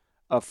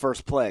of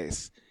first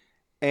place.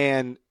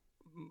 And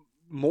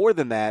more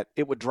than that,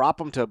 it would drop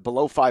them to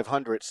below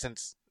 500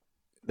 since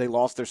they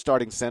lost their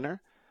starting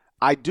center.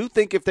 I do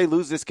think if they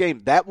lose this game,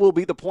 that will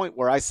be the point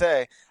where I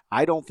say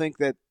I don't think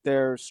that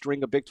their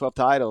string of Big 12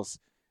 titles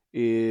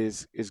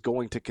is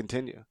going to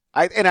continue.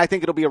 I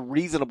think it'll be a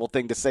reasonable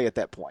thing to say at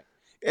that point.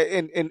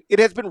 And it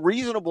has been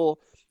reasonable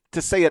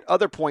to say at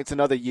other points in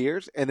other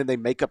years, and then they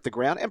make up the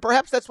ground. And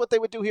perhaps that's what they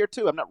would do here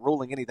too. I'm not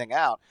ruling anything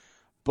out.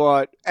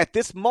 But at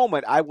this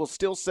moment, I will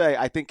still say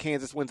I think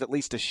Kansas wins at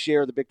least to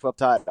share the Big 12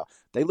 title.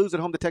 They lose at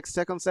home to Texas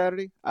Tech on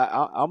Saturday,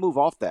 I'll move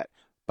off that.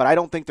 But I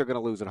don't think they're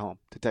going to lose at home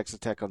to Texas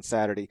Tech on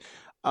Saturday.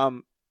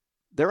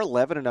 They're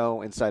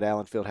 11-0 inside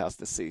Allen Fieldhouse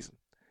this season.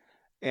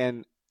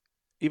 And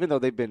even though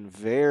they've been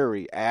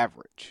very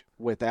average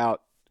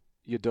without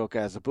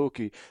Udoka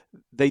Azubuike,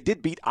 they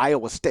did beat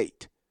Iowa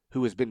State,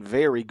 who has been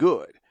very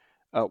good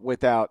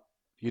without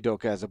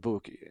Udoka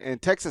Azubuike.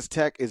 And Texas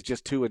Tech is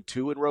just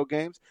 2-2 in road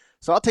games.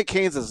 So I'll take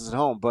Kansas at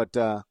home, but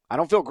I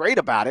don't feel great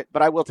about it,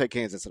 but I will take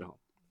Kansas at home.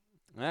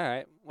 All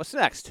right. What's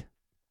next?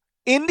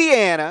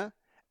 Indiana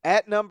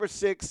at number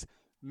 6,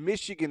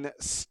 Michigan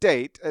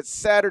State. It's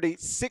Saturday,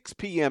 6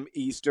 p.m.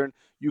 Eastern.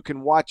 You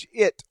can watch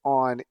it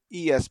on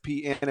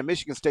ESPN. And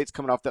Michigan State's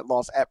coming off that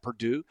loss at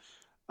Purdue.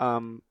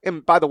 And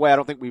by the way, I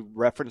don't think we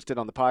referenced it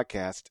on the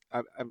podcast.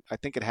 I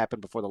think it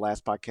happened before the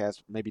last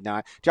podcast, maybe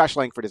not. Josh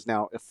Langford is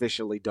now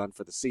officially done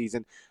for the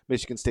season.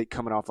 Michigan State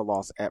coming off a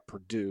loss at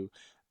Purdue.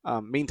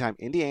 Meantime,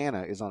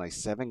 Indiana is on a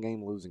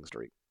 7-game losing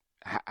streak.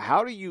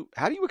 How do you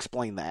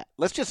explain that?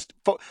 Let's just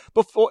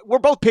before we're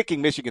both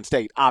picking Michigan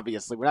State.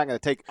 Obviously, we're not going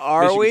to take.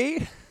 Are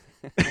we?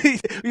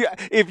 Yeah,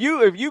 if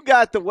you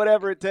got the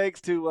whatever it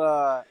takes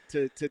to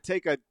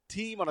take a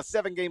team on a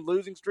 7-game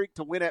losing streak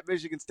to win at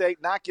Michigan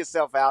State, knock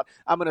yourself out.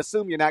 I'm going to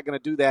assume you're not going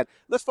to do that.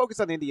 Let's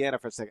focus on Indiana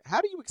for a second. How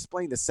do you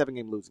explain the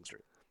 7-game losing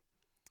streak?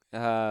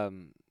 I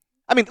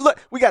mean, look,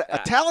 we got a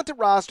talented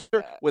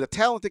roster with a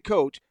talented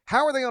coach.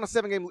 How are they on a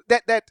 7-game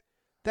that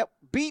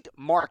beat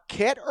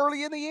Marquette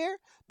early in the year?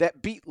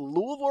 That beat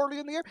Louisville early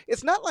in the year?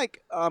 It's not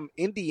like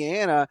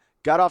Indiana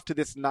got off to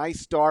this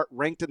nice start,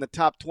 ranked in the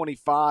top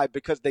 25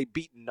 because they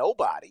beat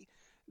nobody.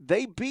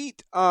 They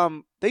beat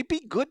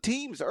good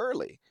teams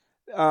early.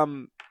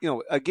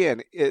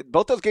 Again,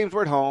 both those games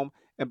were at home,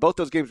 and both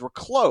those games were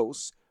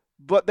close,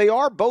 but they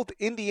are both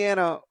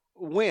Indiana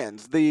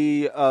wins.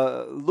 The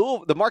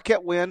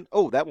Marquette win,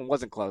 that one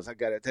wasn't close. I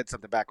had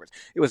something backwards.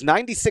 It was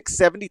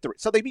 96-73.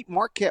 So they beat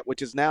Marquette,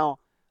 which is now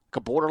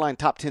a borderline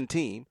top 10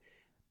 team,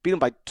 beat them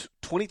by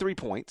 23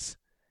 points.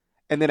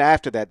 And then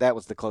after that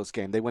was the close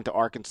game. They went to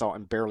Arkansas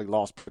and barely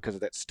lost because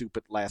of that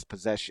stupid last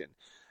possession.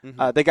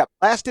 Mm-hmm. They got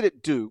blasted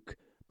at Duke,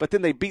 but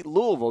then they beat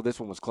Louisville. This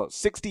one was close,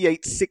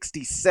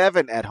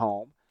 68-67 at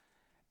home.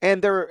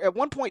 And they're at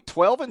one point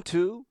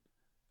 12-2,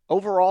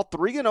 overall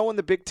 3-0 in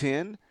the Big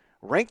Ten,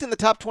 ranked in the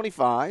top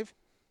 25.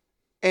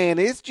 And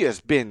it's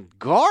just been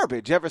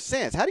garbage ever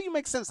since. How do you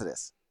make sense of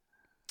this?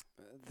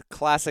 The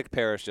classic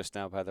Parrish just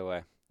now, by the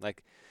way.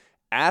 Like,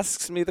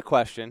 asks me the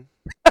question.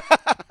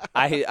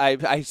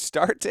 I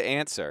start to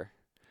answer,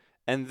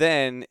 and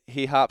then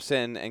he hops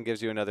in and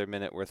gives you another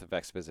minute worth of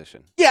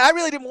exposition. Yeah, I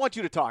really didn't want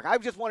you to talk. I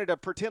just wanted to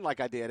pretend like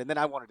I did, and then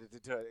I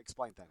wanted to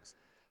explain things.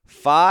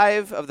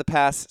 5 of the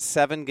past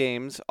 7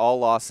 games, all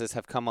losses,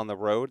 have come on the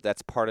road.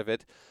 That's part of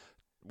it.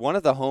 One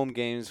of the home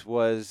games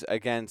was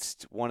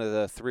against one of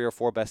the 3 or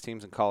 4 best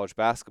teams in college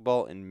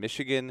basketball in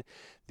Michigan.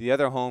 The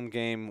other home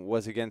game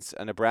was against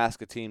a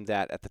Nebraska team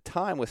that at the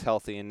time was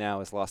healthy and now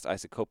has lost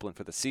Isaac Copeland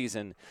for the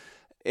season.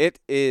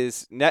 It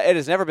has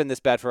never been this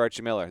bad for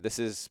Archie Miller. This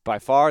is by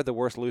far the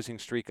worst losing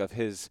streak of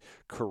his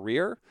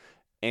career,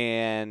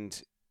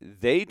 and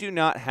they do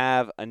not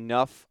have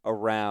enough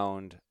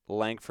around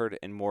Langford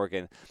and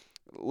Morgan.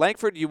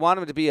 Langford, you want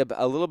him to be a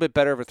little bit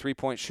better of a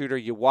three-point shooter.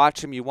 You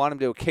watch him. You want him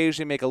to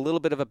occasionally make a little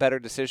bit of a better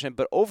decision.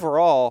 But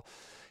overall,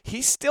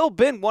 he's still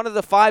been one of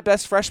the 5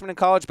 best freshmen in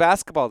college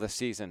basketball this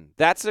season.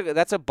 That's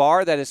a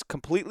bar that is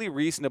completely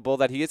reasonable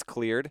that he has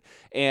cleared.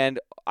 And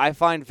I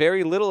find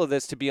very little of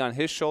this to be on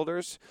his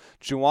shoulders.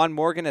 Juwan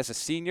Morgan as a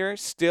senior,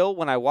 still,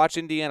 when I watch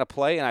Indiana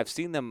play, and I've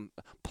seen them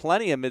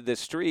plenty amid this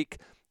streak,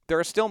 there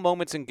are still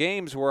moments in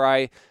games where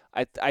I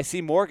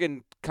see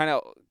Morgan kind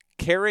of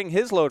carrying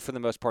his load for the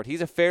most part.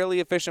 He's a fairly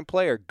efficient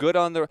player, good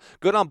on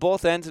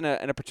both ends, and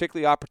a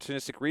particularly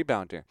opportunistic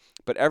rebounder.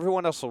 But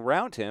everyone else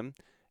around him,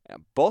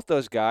 both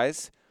those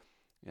guys,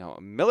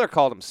 Miller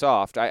called him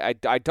soft. I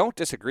don't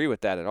disagree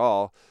with that at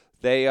all.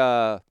 They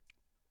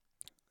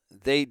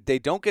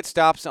don't get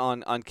stops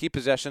on key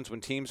possessions when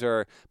teams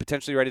are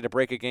potentially ready to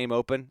break a game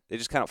open. They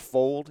just kind of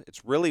fold.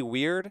 It's really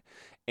weird,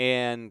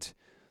 and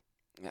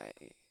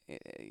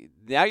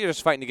now you're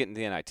just fighting to get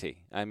into the NIT.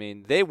 I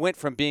mean, they went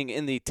from being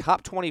in the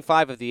top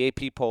 25 of the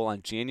AP poll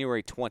on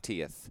January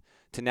 20th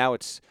to now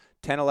it's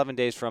 10, 11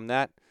 days from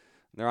that.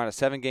 They're on a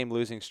 7-game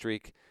losing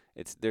streak.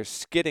 They're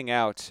skidding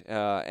out,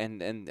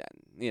 and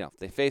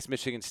they face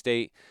Michigan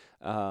State.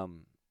 The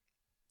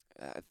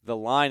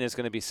line is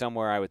going to be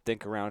somewhere, I would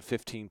think, around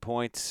 15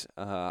 points.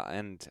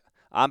 And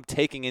I'm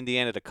taking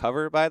Indiana to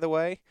cover, by the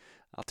way.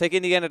 I'll take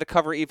Indiana to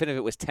cover even if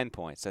it was 10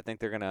 points. I think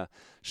they're going to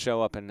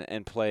show up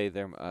and play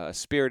their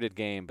spirited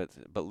game,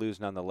 but lose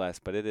nonetheless.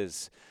 But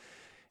it's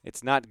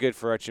not good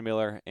for Archie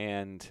Miller,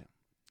 and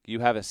you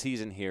have a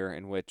season here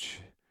in which,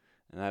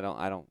 and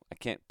I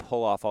can't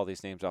pull off all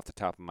these names off the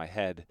top of my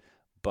head,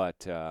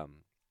 but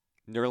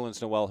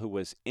Nerlens Noel, who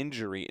was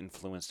injury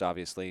influenced,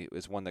 obviously,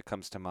 is one that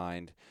comes to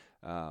mind.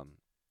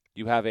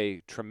 You have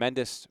a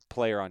tremendous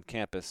player on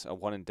campus, a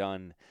one and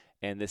done,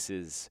 and this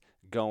is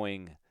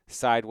going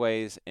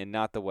sideways and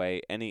not the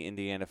way any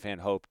Indiana fan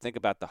hoped. Think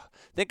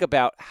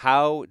about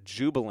how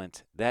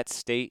jubilant that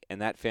state and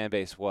that fan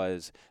base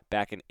was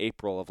back in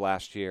April of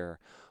last year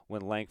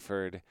when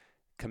Langford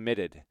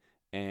committed,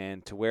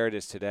 and to where it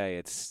is today,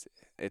 it's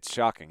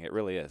shocking. It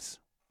really is.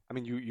 I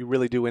mean, you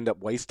really do end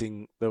up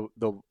wasting the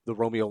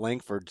Romeo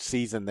Langford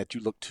season that you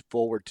looked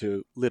forward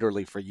to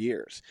literally for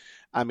years.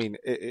 I mean,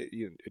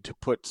 to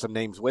put some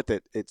names with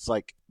it, it's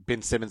like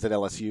Ben Simmons at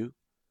LSU.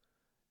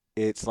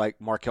 It's like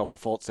Markelle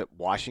Fultz at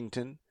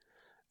Washington.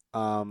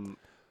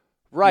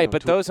 Right,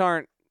 but those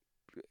aren't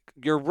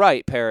 – you're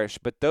right, Parrish,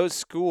 but those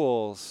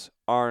schools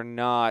are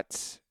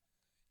not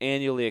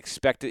annually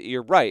expected.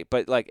 You're right,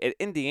 but like at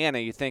Indiana,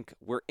 you think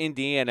we're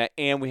Indiana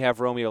and we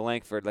have Romeo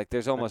Langford. Like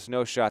there's almost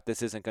no shot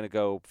this isn't going to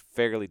go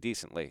fairly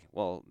decently.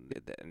 Well,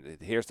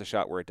 here's the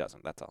shot where it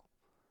doesn't. That's all.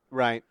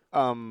 Right.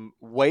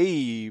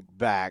 Way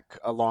back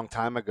a long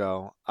time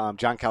ago,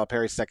 John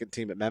Calipari's second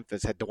team at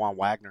Memphis had DeJuan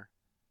Wagner.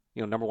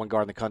 Number one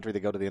guard in the country.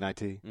 They go to the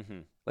NIT. Mm-hmm.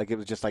 Like it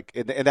was just like,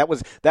 and that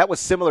was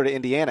similar to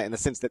Indiana in the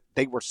sense that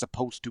they were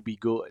supposed to be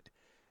good,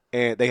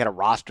 and they had a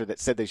roster that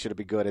said they should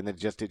be good, and then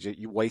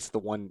you waste the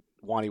one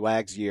Wani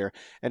Wags year,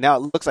 and now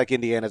it looks like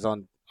Indiana's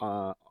on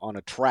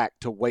a track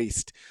to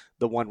waste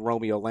the one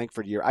Romeo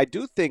Langford year. I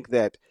do think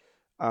that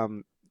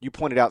you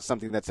pointed out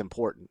something that's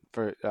important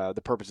for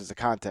the purposes of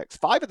context.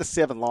 5 of the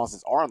 7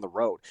 losses are on the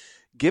road.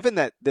 Given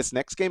that this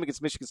next game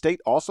against Michigan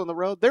State also on the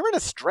road, they're in a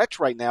stretch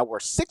right now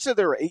where 6 of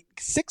their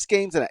 6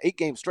 games in an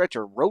 8-game stretch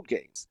are road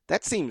games.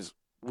 That seems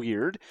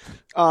weird.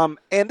 And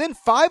then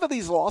 5 of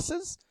these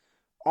losses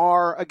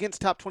are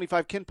against top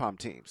 25 KenPom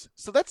teams.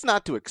 So that's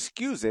not to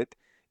excuse it.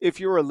 If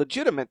you're a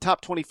legitimate top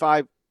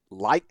 25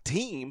 like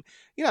team,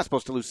 you're not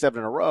supposed to lose 7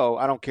 in a row.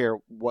 I don't care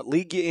what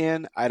league you're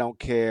in. I don't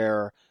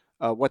care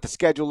what the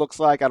schedule looks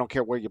like. I don't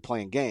care where you're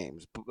playing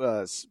games.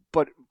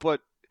 But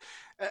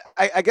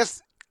I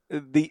guess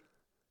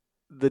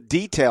the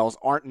details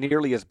aren't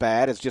nearly as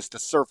bad as just a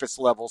surface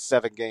level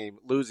 7-game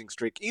losing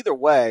streak. Either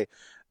way,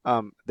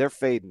 they're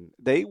fading.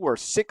 They were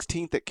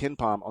 16th at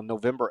KenPom on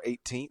November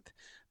 18th.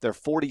 They're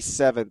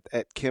 47th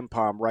at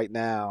KenPom right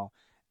now.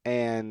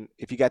 And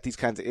if you got these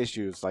kinds of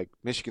issues, like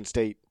Michigan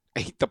State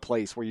ain't the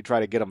place where you try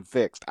to get them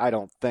fixed, I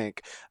don't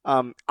think.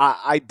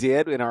 I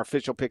did in our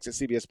official picks at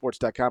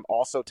CBSSports.com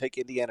also take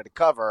Indiana to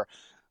cover,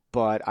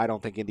 but I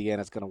don't think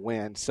Indiana's going to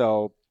win.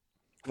 So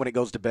when it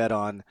goes to bed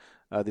on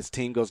this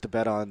team goes to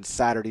bed on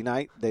Saturday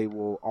night, they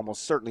will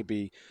almost certainly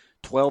be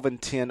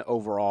 12-10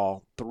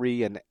 overall,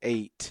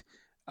 3-8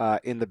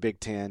 in the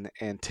Big Ten,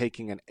 and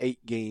taking an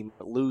 8-game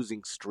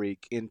losing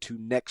streak into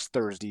next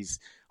Thursday's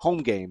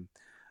home game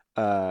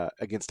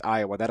against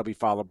Iowa. That'll be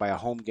followed by a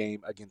home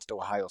game against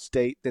Ohio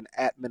State, then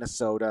at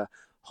Minnesota,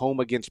 home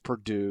against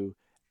Purdue,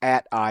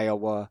 at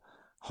Iowa,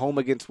 home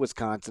against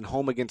Wisconsin,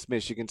 home against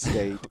Michigan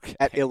State,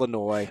 at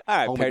Illinois.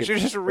 All right, Parrish, you're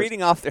just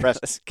reading off their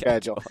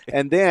schedule.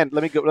 And then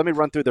let me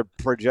run through the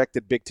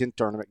projected Big Ten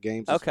tournament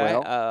games as well.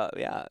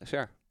 Okay, yeah,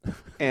 sure.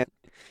 And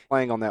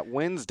playing on that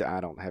Wednesday, I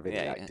don't have any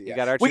idea. You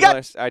got Archie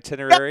Miller's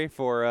itinerary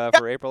for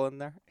April in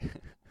there?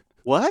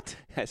 What?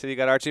 So you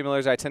got Archie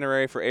Miller's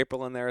itinerary for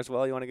April in there as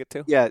well you want to get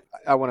to? Yeah,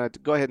 I want to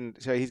go ahead and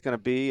say he's going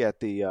to be at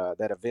the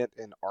that event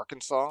in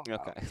Arkansas.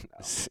 Okay.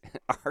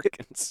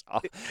 Arkansas.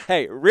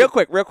 Hey, real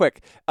quick. We're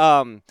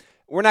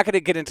not going to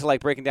get into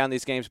like breaking down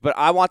these games, but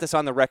I want this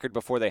on the record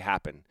before they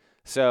happen.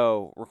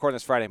 So we're recording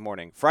this Friday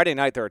morning. Friday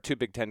night there are 2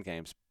 Big Ten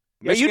games.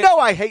 Michigan,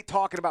 I hate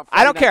talking about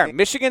Friday I don't care. Games.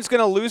 Michigan's going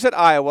to lose at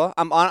Iowa.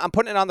 I'm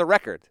putting it on the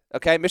record.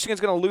 Okay,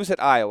 Michigan's going to lose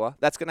at Iowa.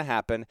 That's going to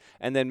happen.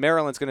 And then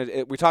Maryland's going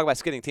to. We talk about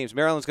skidding teams.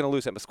 Maryland's going to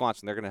lose at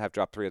Wisconsin. They're going to have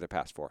dropped 3 of their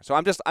past 4. So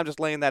I'm just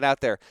laying that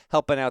out there,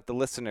 helping out the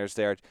listeners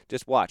there.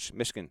 Just watch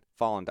Michigan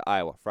fall into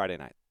Iowa Friday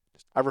night.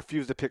 Just I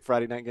refuse to pick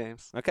Friday night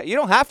games. Okay, you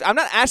don't have to. I'm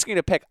not asking you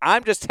to pick.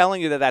 I'm just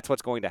telling you that that's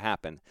what's going to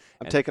happen.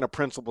 I'm taking a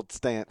principled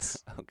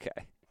stance.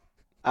 Okay.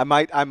 I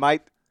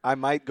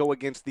might go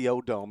against the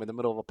O-Dome in the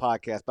middle of a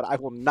podcast, but I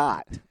will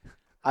not.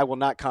 I will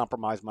not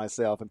compromise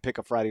myself and pick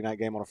a Friday night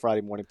game on a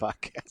Friday morning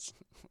podcast.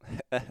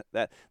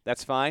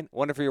 That's fine.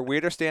 One of your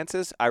weirder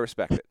stances, I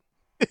respect it.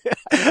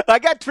 I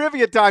got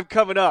trivia time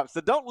coming up,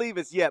 so don't leave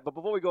us yet. But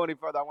before we go any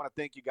further, I want to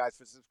thank you guys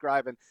for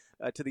subscribing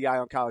to the Eye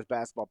on College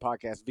Basketball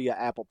Podcast via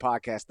Apple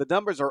Podcasts. The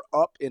numbers are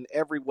up in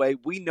every way.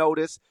 We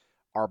notice.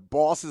 Our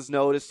bosses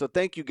notice. So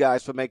thank you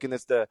guys for making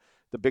this the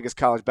biggest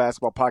college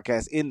basketball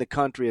podcast in the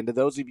country. And to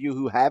those of you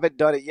who haven't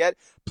done it yet,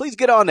 please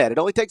get on that. It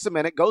only takes a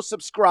minute. Go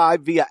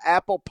subscribe via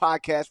Apple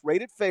Podcasts.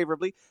 Rate it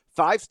favorably.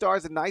 5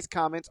 stars and nice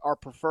comments are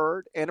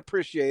preferred and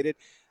appreciated.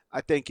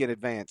 I thank you in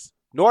advance.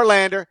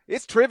 Norlander,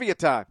 it's trivia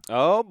time.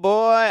 Oh,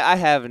 boy. I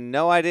have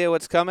no idea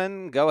what's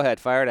coming. Go ahead.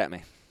 Fire it at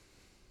me.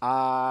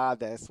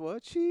 That's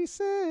what she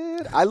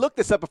said. I looked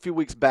this up a few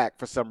weeks back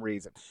for some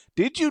reason.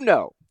 Did you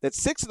know that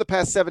 6 of the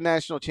past 7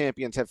 national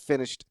champions have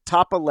finished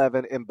top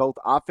 11 in both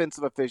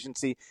offensive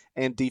efficiency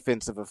and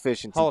defensive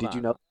efficiency? Did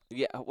you know?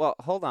 Yeah, well,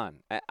 hold on.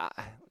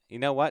 You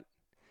know what?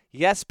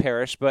 Yes,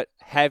 Parrish, but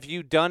have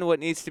you done what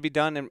needs to be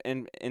done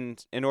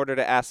in order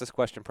to ask this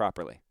question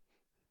properly?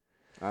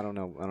 I don't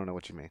know. I don't know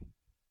what you mean.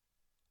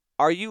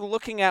 Are you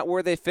looking at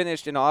where they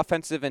finished in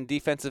offensive and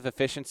defensive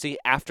efficiency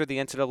after the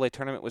NCAA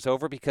tournament was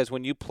over? Because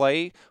when you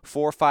play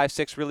 4, 5,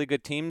 6 really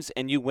good teams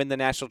and you win the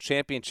national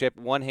championship,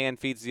 one hand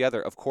feeds the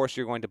other. Of course,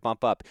 you're going to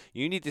bump up.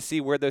 You need to see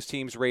where those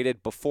teams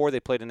rated before they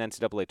played an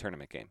NCAA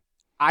tournament game.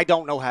 I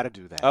don't know how to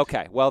do that.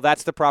 Okay, well,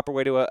 that's the proper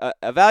way to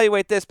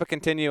evaluate this, but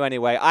continue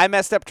anyway. I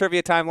messed up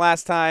trivia time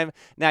last time.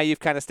 Now you've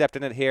kind of stepped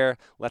in it here.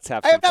 Let's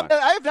have some fun.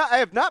 I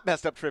have not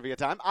messed up trivia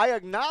time. I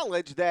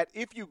acknowledge that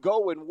if you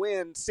go and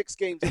win 6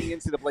 games in the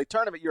NCAA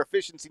tournament, your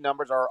efficiency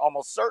numbers are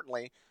almost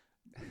certainly,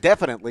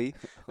 definitely,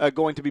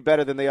 going to be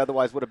better than they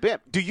otherwise would have been.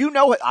 Do you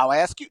know – I'll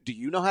ask you, do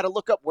you know how to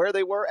look up where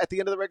they were at the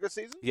end of the regular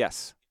season?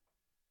 Yes.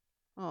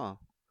 Oh.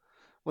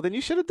 Well, then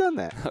you should have done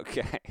that.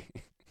 Okay.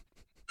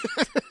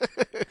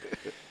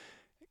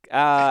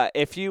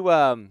 If you,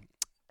 I'm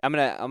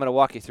gonna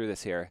walk you through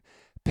this here.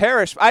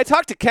 Parrish, I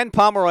talked to Ken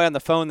Pomeroy on the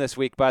phone this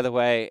week, by the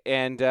way,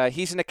 and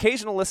he's an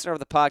occasional listener of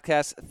the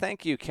podcast.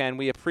 Thank you, Ken.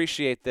 We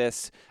appreciate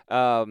this.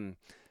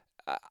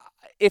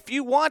 If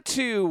you want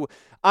to,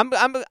 I'm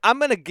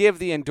gonna give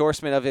the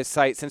endorsement of his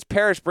site since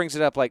Parrish brings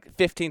it up like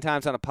 15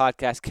 times on a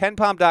podcast.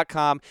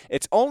 KenPom.com.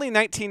 It's only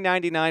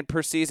 $19.99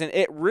 per season.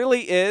 It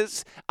really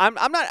is. I'm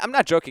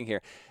not joking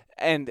here.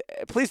 And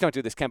please don't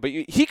do this, Ken, but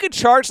he could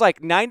charge like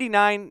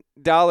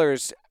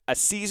 $99 a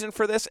season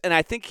for this, and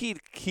I think he'd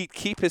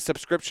keep his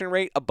subscription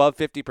rate above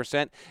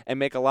 50% and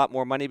make a lot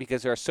more money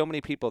because there are so many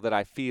people that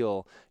I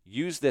feel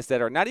use this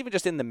that are not even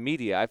just in the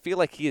media. I feel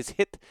like he has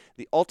hit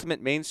the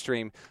ultimate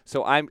mainstream,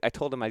 so I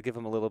told him I'd give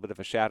him a little bit of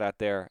a shout-out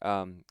there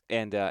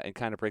and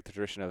kind of break the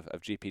tradition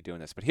of GP doing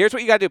this. But here's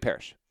what you got to do,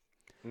 Parrish.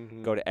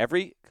 Mm-hmm. Go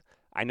to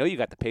I know you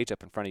got the page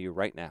up in front of you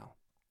right now,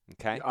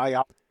 okay?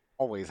 I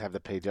always have the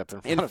page up in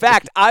front of me. In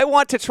fact, I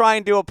want to try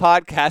and do a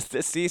podcast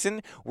this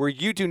season where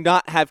you do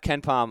not have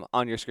Ken Pom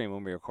on your screen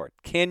when we record.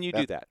 Can you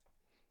do that?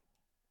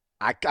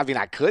 I mean,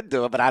 I could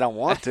do it, but I don't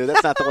want to.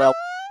 That's not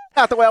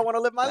the way I want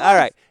to live my life. All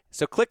right.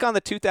 So click on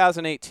the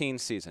 2018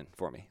 season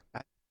for me.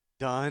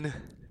 Done.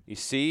 You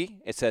see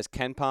it says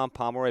Ken Pom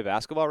Pomeroy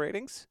basketball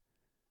ratings?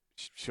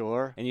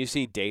 Sure. And you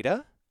see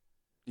data?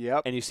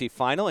 Yep. And you see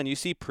final and you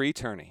see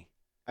pre-tourney.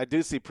 I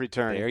do see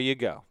pre-tourney. There you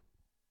go.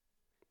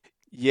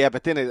 Yeah,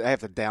 but then I have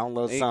to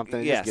download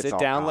something. Yes, it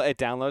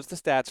downloads the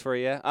stats for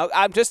you.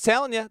 I'm just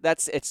telling you,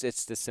 it's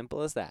as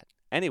simple as that.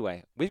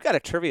 Anyway, we've got a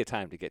trivia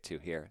time to get to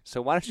here,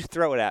 so why don't you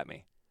throw it at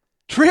me?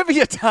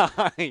 Trivia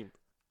time!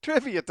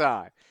 Trivia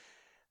time!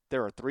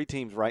 There are 3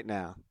 teams right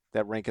now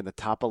that rank in the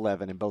top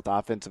 11 in both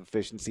offensive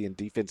efficiency and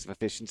defensive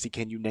efficiency.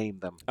 Can you name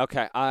them?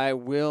 Okay, I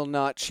will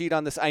not cheat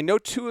on this. I know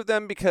 2 of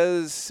them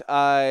because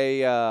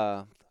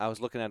I was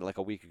looking at it like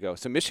a week ago.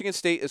 So Michigan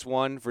State is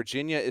 1,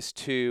 Virginia is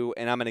 2,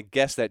 and I'm going to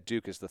guess that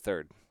Duke is the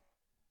 3rd.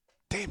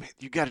 Damn it,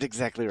 you got it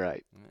exactly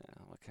right.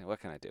 Yeah,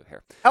 what can I do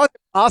here? How is it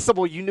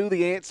possible you knew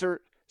the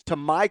answer to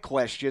my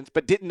questions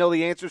but didn't know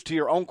the answers to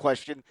your own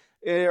question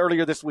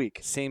earlier this week?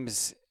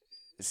 Seems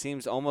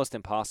almost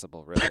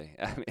impossible, really.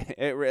 I mean,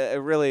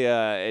 it really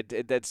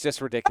that's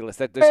just ridiculous.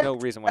 There's no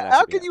reason why that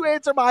How can you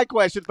answer my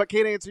questions but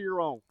can't answer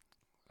your own?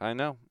 I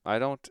know. I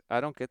don't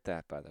get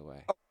that, by the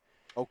way.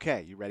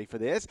 Okay, you ready for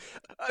this?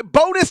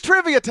 Bonus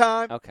trivia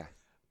time. Okay.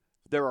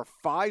 There are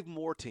 5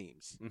 more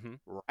teams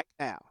right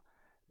now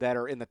that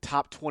are in the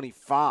top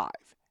 25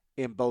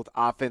 in both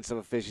offensive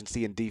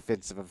efficiency and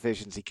defensive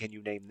efficiency. Can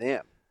you name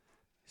them?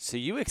 So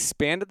you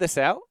expanded this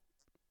out?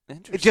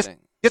 Interesting.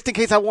 Just in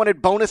case I wanted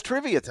bonus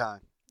trivia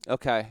time.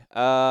 Okay.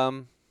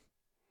 I'll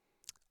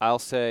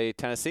say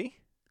Tennessee.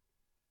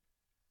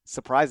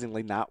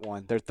 Surprisingly, not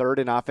one. They're 3rd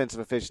in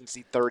offensive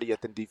efficiency,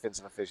 30th in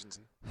defensive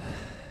efficiency.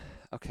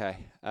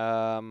 Okay.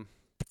 5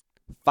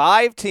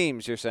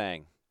 teams, you're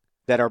saying?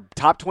 That are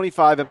top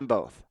 25 in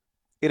both.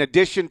 in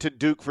addition to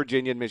Duke,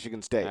 Virginia, and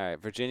Michigan State. All right,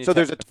 Virginia. So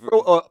there's a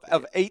total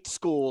of 8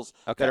 schools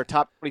Okay. that are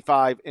top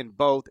 25 in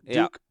both.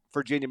 Yeah. Duke,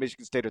 Virginia,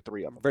 Michigan State are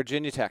 3 of them.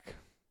 Virginia Tech.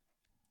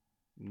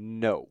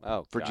 No.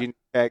 Oh, Virginia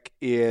Tech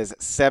is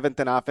 7th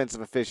in offensive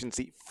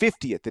efficiency,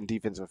 50th in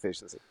defensive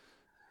efficiency.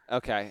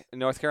 Okay.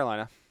 North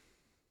Carolina.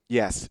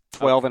 Yes,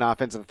 12 in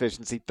offensive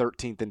efficiency,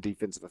 13th in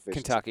defensive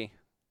efficiency.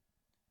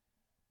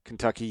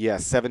 Kentucky,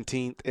 yes,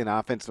 17th in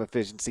offensive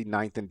efficiency,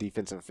 9th in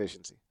defensive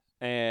efficiency.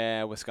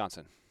 And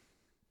Wisconsin.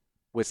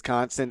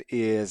 Wisconsin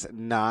is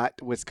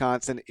not.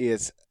 Wisconsin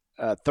is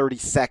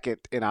 32nd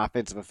in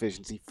offensive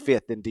efficiency,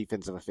 5th in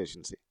defensive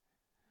efficiency.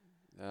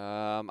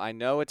 I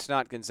know it's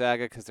not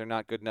Gonzaga because they're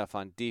not good enough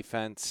on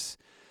defense.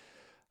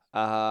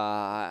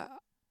 I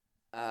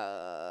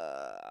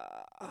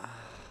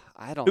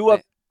don't. Two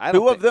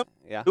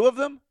of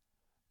them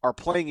are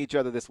playing each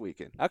other this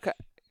weekend. Okay,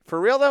 for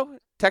real though,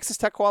 Texas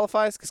Tech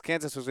qualifies because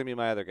Kansas was going to be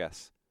my other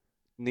guess.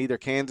 Neither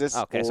Kansas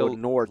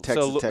nor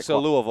Texas Tech. So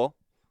Louisville.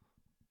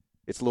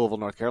 It's Louisville,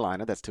 North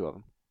Carolina. That's 2 of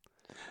them.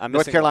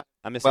 North Carolina,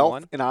 I'm missing 12th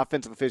one. in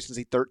offensive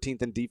efficiency,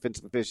 13th in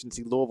defensive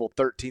efficiency. Louisville,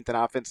 13th in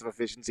offensive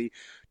efficiency,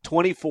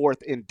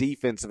 24th in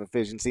defensive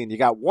efficiency. And you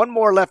got one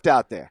more left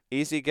out there.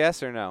 Easy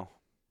guess or no?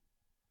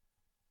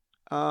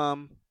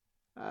 I'll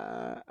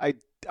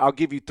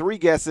give you 3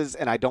 guesses,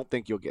 and I don't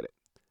think you'll get it.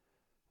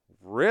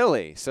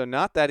 Really? So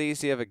not that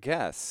easy of a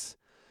guess.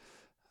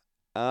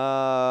 You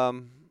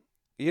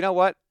know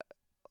what?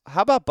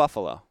 How about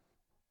Buffalo?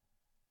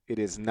 It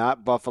is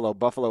not Buffalo.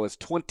 Buffalo is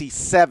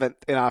 27th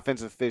in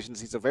offensive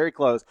efficiency, so very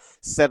close.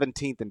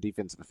 17th in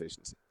defensive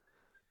efficiency.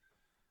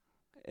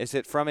 Is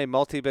it from a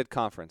multi-bid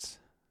conference?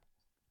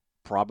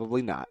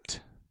 Probably not.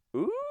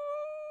 Ooh,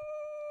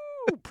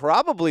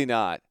 probably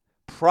not.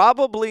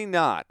 Probably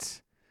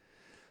not.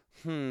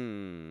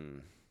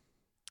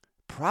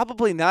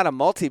 Probably not a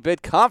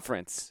multi-bid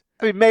conference.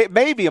 I mean,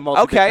 maybe a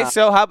multi-bid Okay, conference.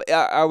 so how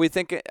are we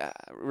thinking?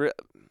 I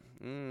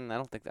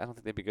don't think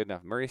they'd be good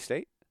enough. Murray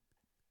State.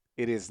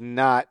 It is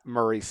not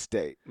Murray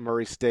State.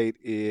 Murray State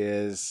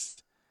is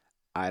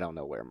 – I don't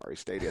know where Murray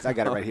State is. I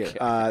got it right here.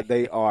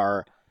 They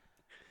are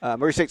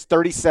Murray State's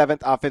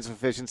 37th offensive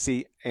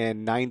efficiency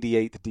and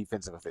 98th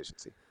defensive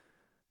efficiency.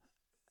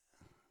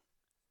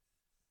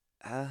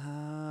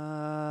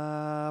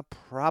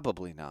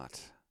 Probably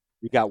not.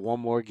 You got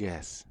one more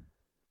guess.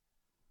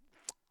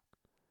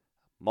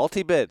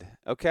 Multi-bid.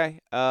 Okay.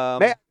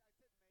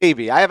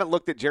 Maybe. I haven't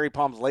looked at Jerry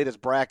Palm's latest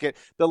bracket.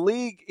 The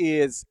league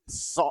is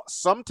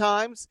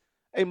sometimes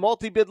a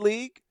multi-bid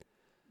league,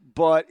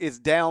 but it's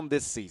down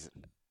this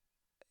season.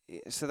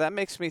 So that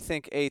makes me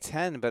think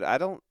A10, but I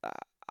don't.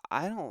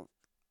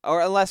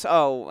 Or unless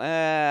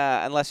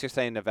you're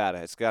saying Nevada,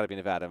 it's got to be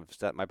Nevada. Is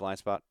that my blind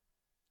spot?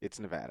 It's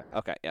Nevada.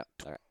 Okay. Yeah.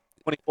 All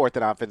right. 24th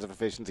in offensive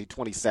efficiency,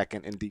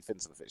 22nd in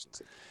defensive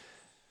efficiency.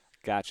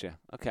 Gotcha.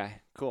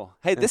 Okay. Cool.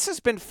 Hey, this has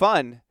been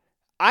fun.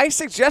 I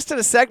suggested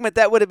a segment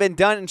that would have been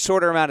done in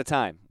shorter amount of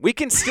time. We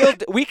can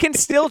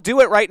still do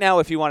it right now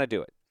if you want to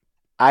do it.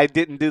 I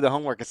didn't do the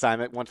homework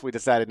assignment once we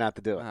decided not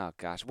to do it. Oh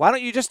gosh, why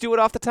don't you just do it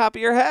off the top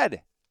of your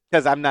head?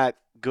 Because I'm not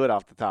good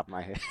off the top of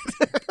my head.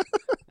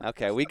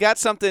 Okay, we got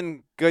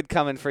something good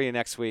coming for you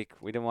next week.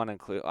 We didn't want to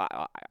include.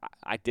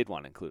 I did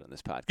want to include on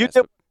this podcast. You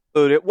did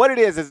include it. What it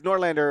is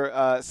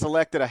Norlander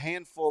selected a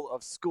handful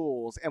of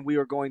schools, and we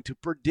are going to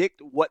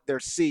predict what their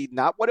seed,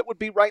 not what it would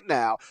be right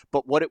now,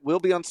 but what it will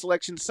be on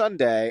Selection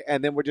Sunday,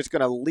 and then we're just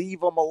going to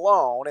leave them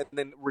alone and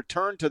then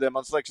return to them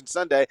on Selection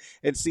Sunday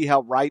and see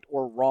how right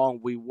or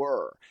wrong we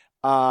were.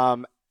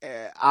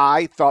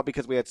 I thought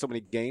because we had so many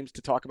games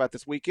to talk about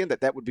this weekend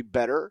that would be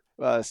better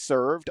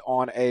served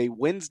on a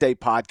Wednesday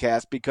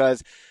podcast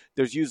because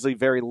there's usually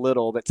very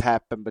little that's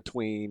happened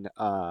between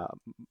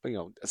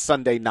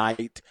Sunday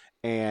night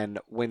and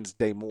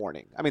Wednesday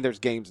morning. I mean, there's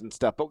games and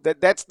stuff, but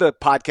that's the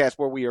podcast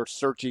where we are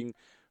searching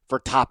for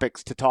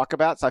topics to talk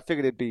about. So I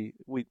figured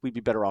we'd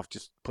be better off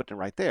just putting it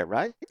right there,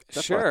 right?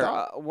 That's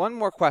sure. One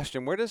more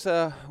question: Where does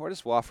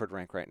Wofford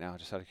rank right now?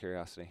 Just out of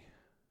curiosity.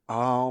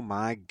 Oh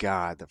my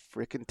God, the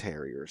freaking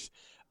Terriers!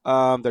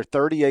 They're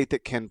 38th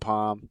at Ken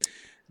Palm.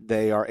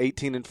 They are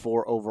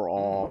 18-4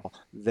 overall.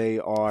 They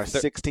are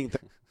 16th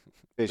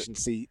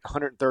efficiency,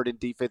 103rd in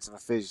defensive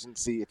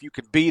efficiency. If you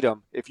can beat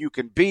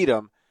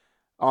them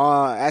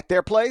at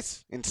their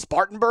place in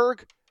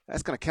Spartanburg,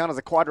 that's going to count as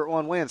a quadrant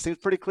 1 win. Seems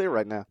pretty clear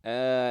right now.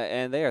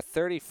 And they are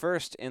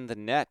 31st in the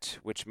net,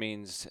 which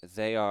means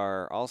they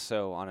are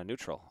also on a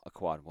neutral, a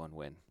quad 1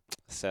 win.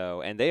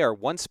 So, and they are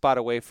 1 spot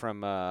away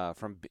from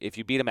if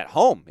you beat them at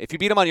home. If you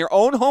beat them on your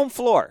own home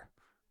floor,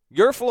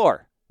 your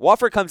floor,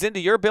 Wofford comes into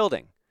your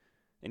building,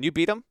 and you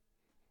beat them,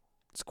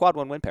 it's a quad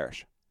 1 win,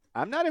 Parrish.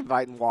 I'm not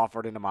inviting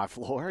Wofford into my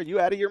floor. Are you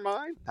out of your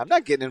mind? I'm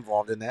not getting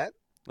involved in that.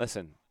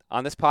 Listen,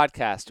 on this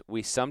podcast,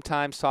 we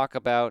sometimes talk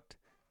about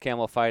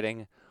camel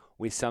fighting.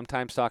 We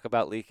sometimes talk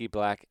about Leaky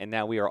Black, and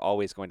now we are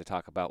always going to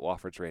talk about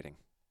Wofford's rating.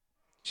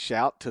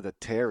 Shout to the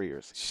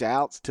Terriers.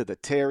 Shouts to the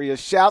Terriers.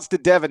 Shouts to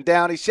Devin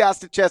Downey. Shouts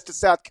to Chester,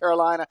 South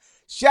Carolina.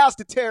 Shouts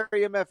to Terry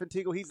MF and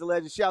Teagle. He's the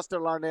legend. Shouts to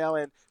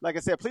Larnell. And like I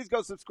said, please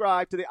go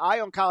subscribe to the Eye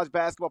on College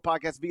Basketball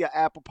Podcast via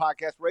Apple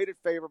Podcast. Rated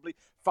favorably.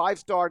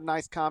 5-star,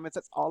 nice comments.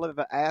 That's all I've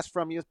ever asked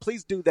from you.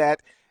 Please do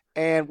that.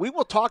 And we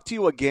will talk to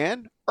you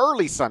again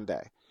early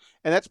Sunday.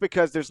 And that's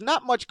because there's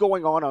not much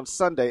going on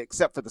Sunday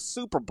except for the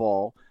Super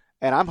Bowl.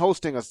 And I'm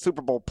hosting a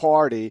Super Bowl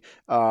party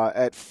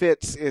at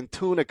Fitz in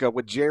Tunica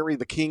with Jerry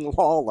the King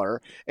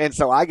Lawler. And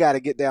so I got to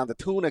get down to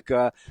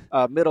Tunica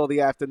middle of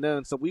the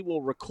afternoon. So we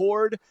will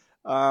record.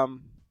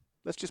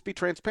 Let's just be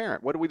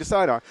transparent. What do we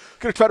decide on?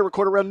 Going to try to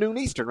record around noon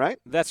Eastern, right?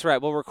 That's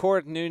right. We'll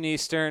record noon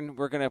Eastern.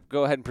 We're going to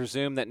go ahead and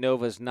presume that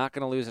Nova's not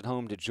going to lose at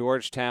home to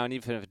Georgetown.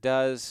 Even if it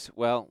does,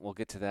 well, we'll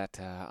get to that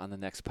on the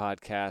next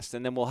podcast.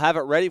 And then we'll have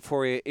it ready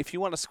for you. If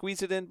you want to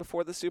squeeze it in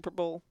before the Super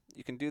Bowl,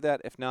 you can do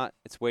that. If not,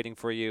 it's waiting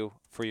for you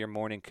for your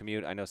morning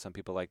commute. I know some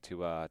people like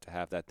to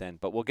have that then.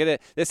 But we'll get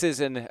it. This is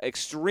an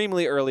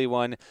extremely early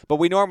one. But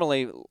we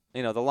normally,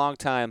 the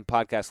longtime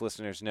podcast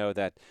listeners know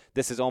that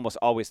this is almost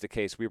always the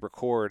case. We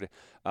record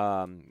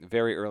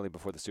very early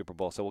before the Super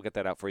Bowl. So we'll get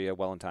that out for you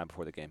well in time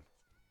before the game.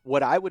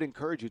 What I would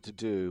encourage you to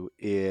do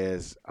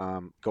is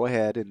go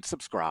ahead and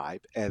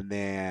subscribe, and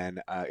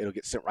then it'll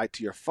get sent right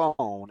to your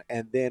phone.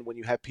 And then when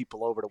you have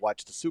people over to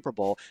watch the Super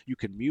Bowl, you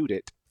can mute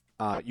it.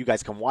 You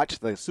guys can watch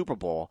the Super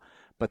Bowl,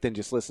 but then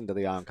just listen to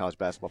the Eye on College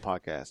Basketball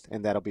Podcast,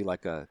 and that'll be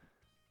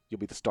you'll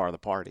be the star of the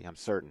party, I'm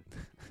certain.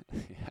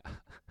 Yeah.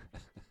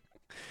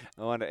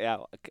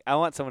 I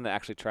want someone to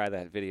actually try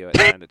that video and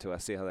send it to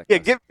us, see how that goes.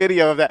 Yeah, get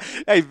video of that.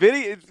 Hey,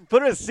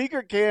 put a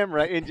secret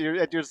camera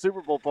at your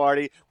Super Bowl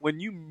party when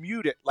you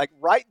mute it, like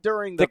right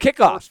during the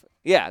kickoff.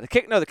 Yeah, the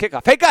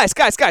kickoff. Hey, guys,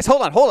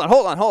 hold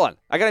on.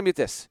 I got to mute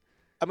this.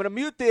 I'm going to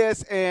mute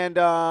this, and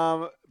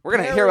we're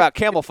going to hear about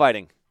camel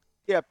fighting.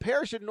 Yeah,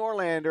 Parrish and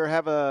Norlander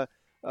have a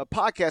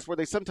podcast where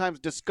they sometimes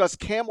discuss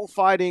camel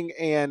fighting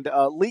and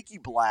Leaky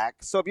Black.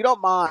 So if you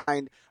don't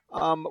mind,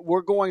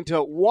 we're going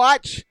to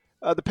watch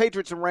the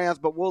Patriots and Rams,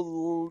 but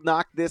we'll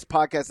knock this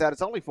podcast out.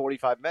 It's only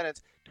 45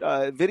 minutes.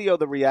 Video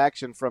the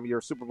reaction from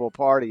your Super Bowl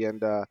party,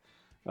 and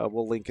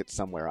we'll link it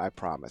somewhere, I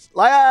promise.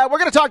 We're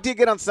going to talk to you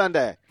again on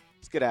Sunday.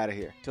 Let's get out of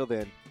here. Till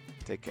then,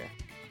 take care.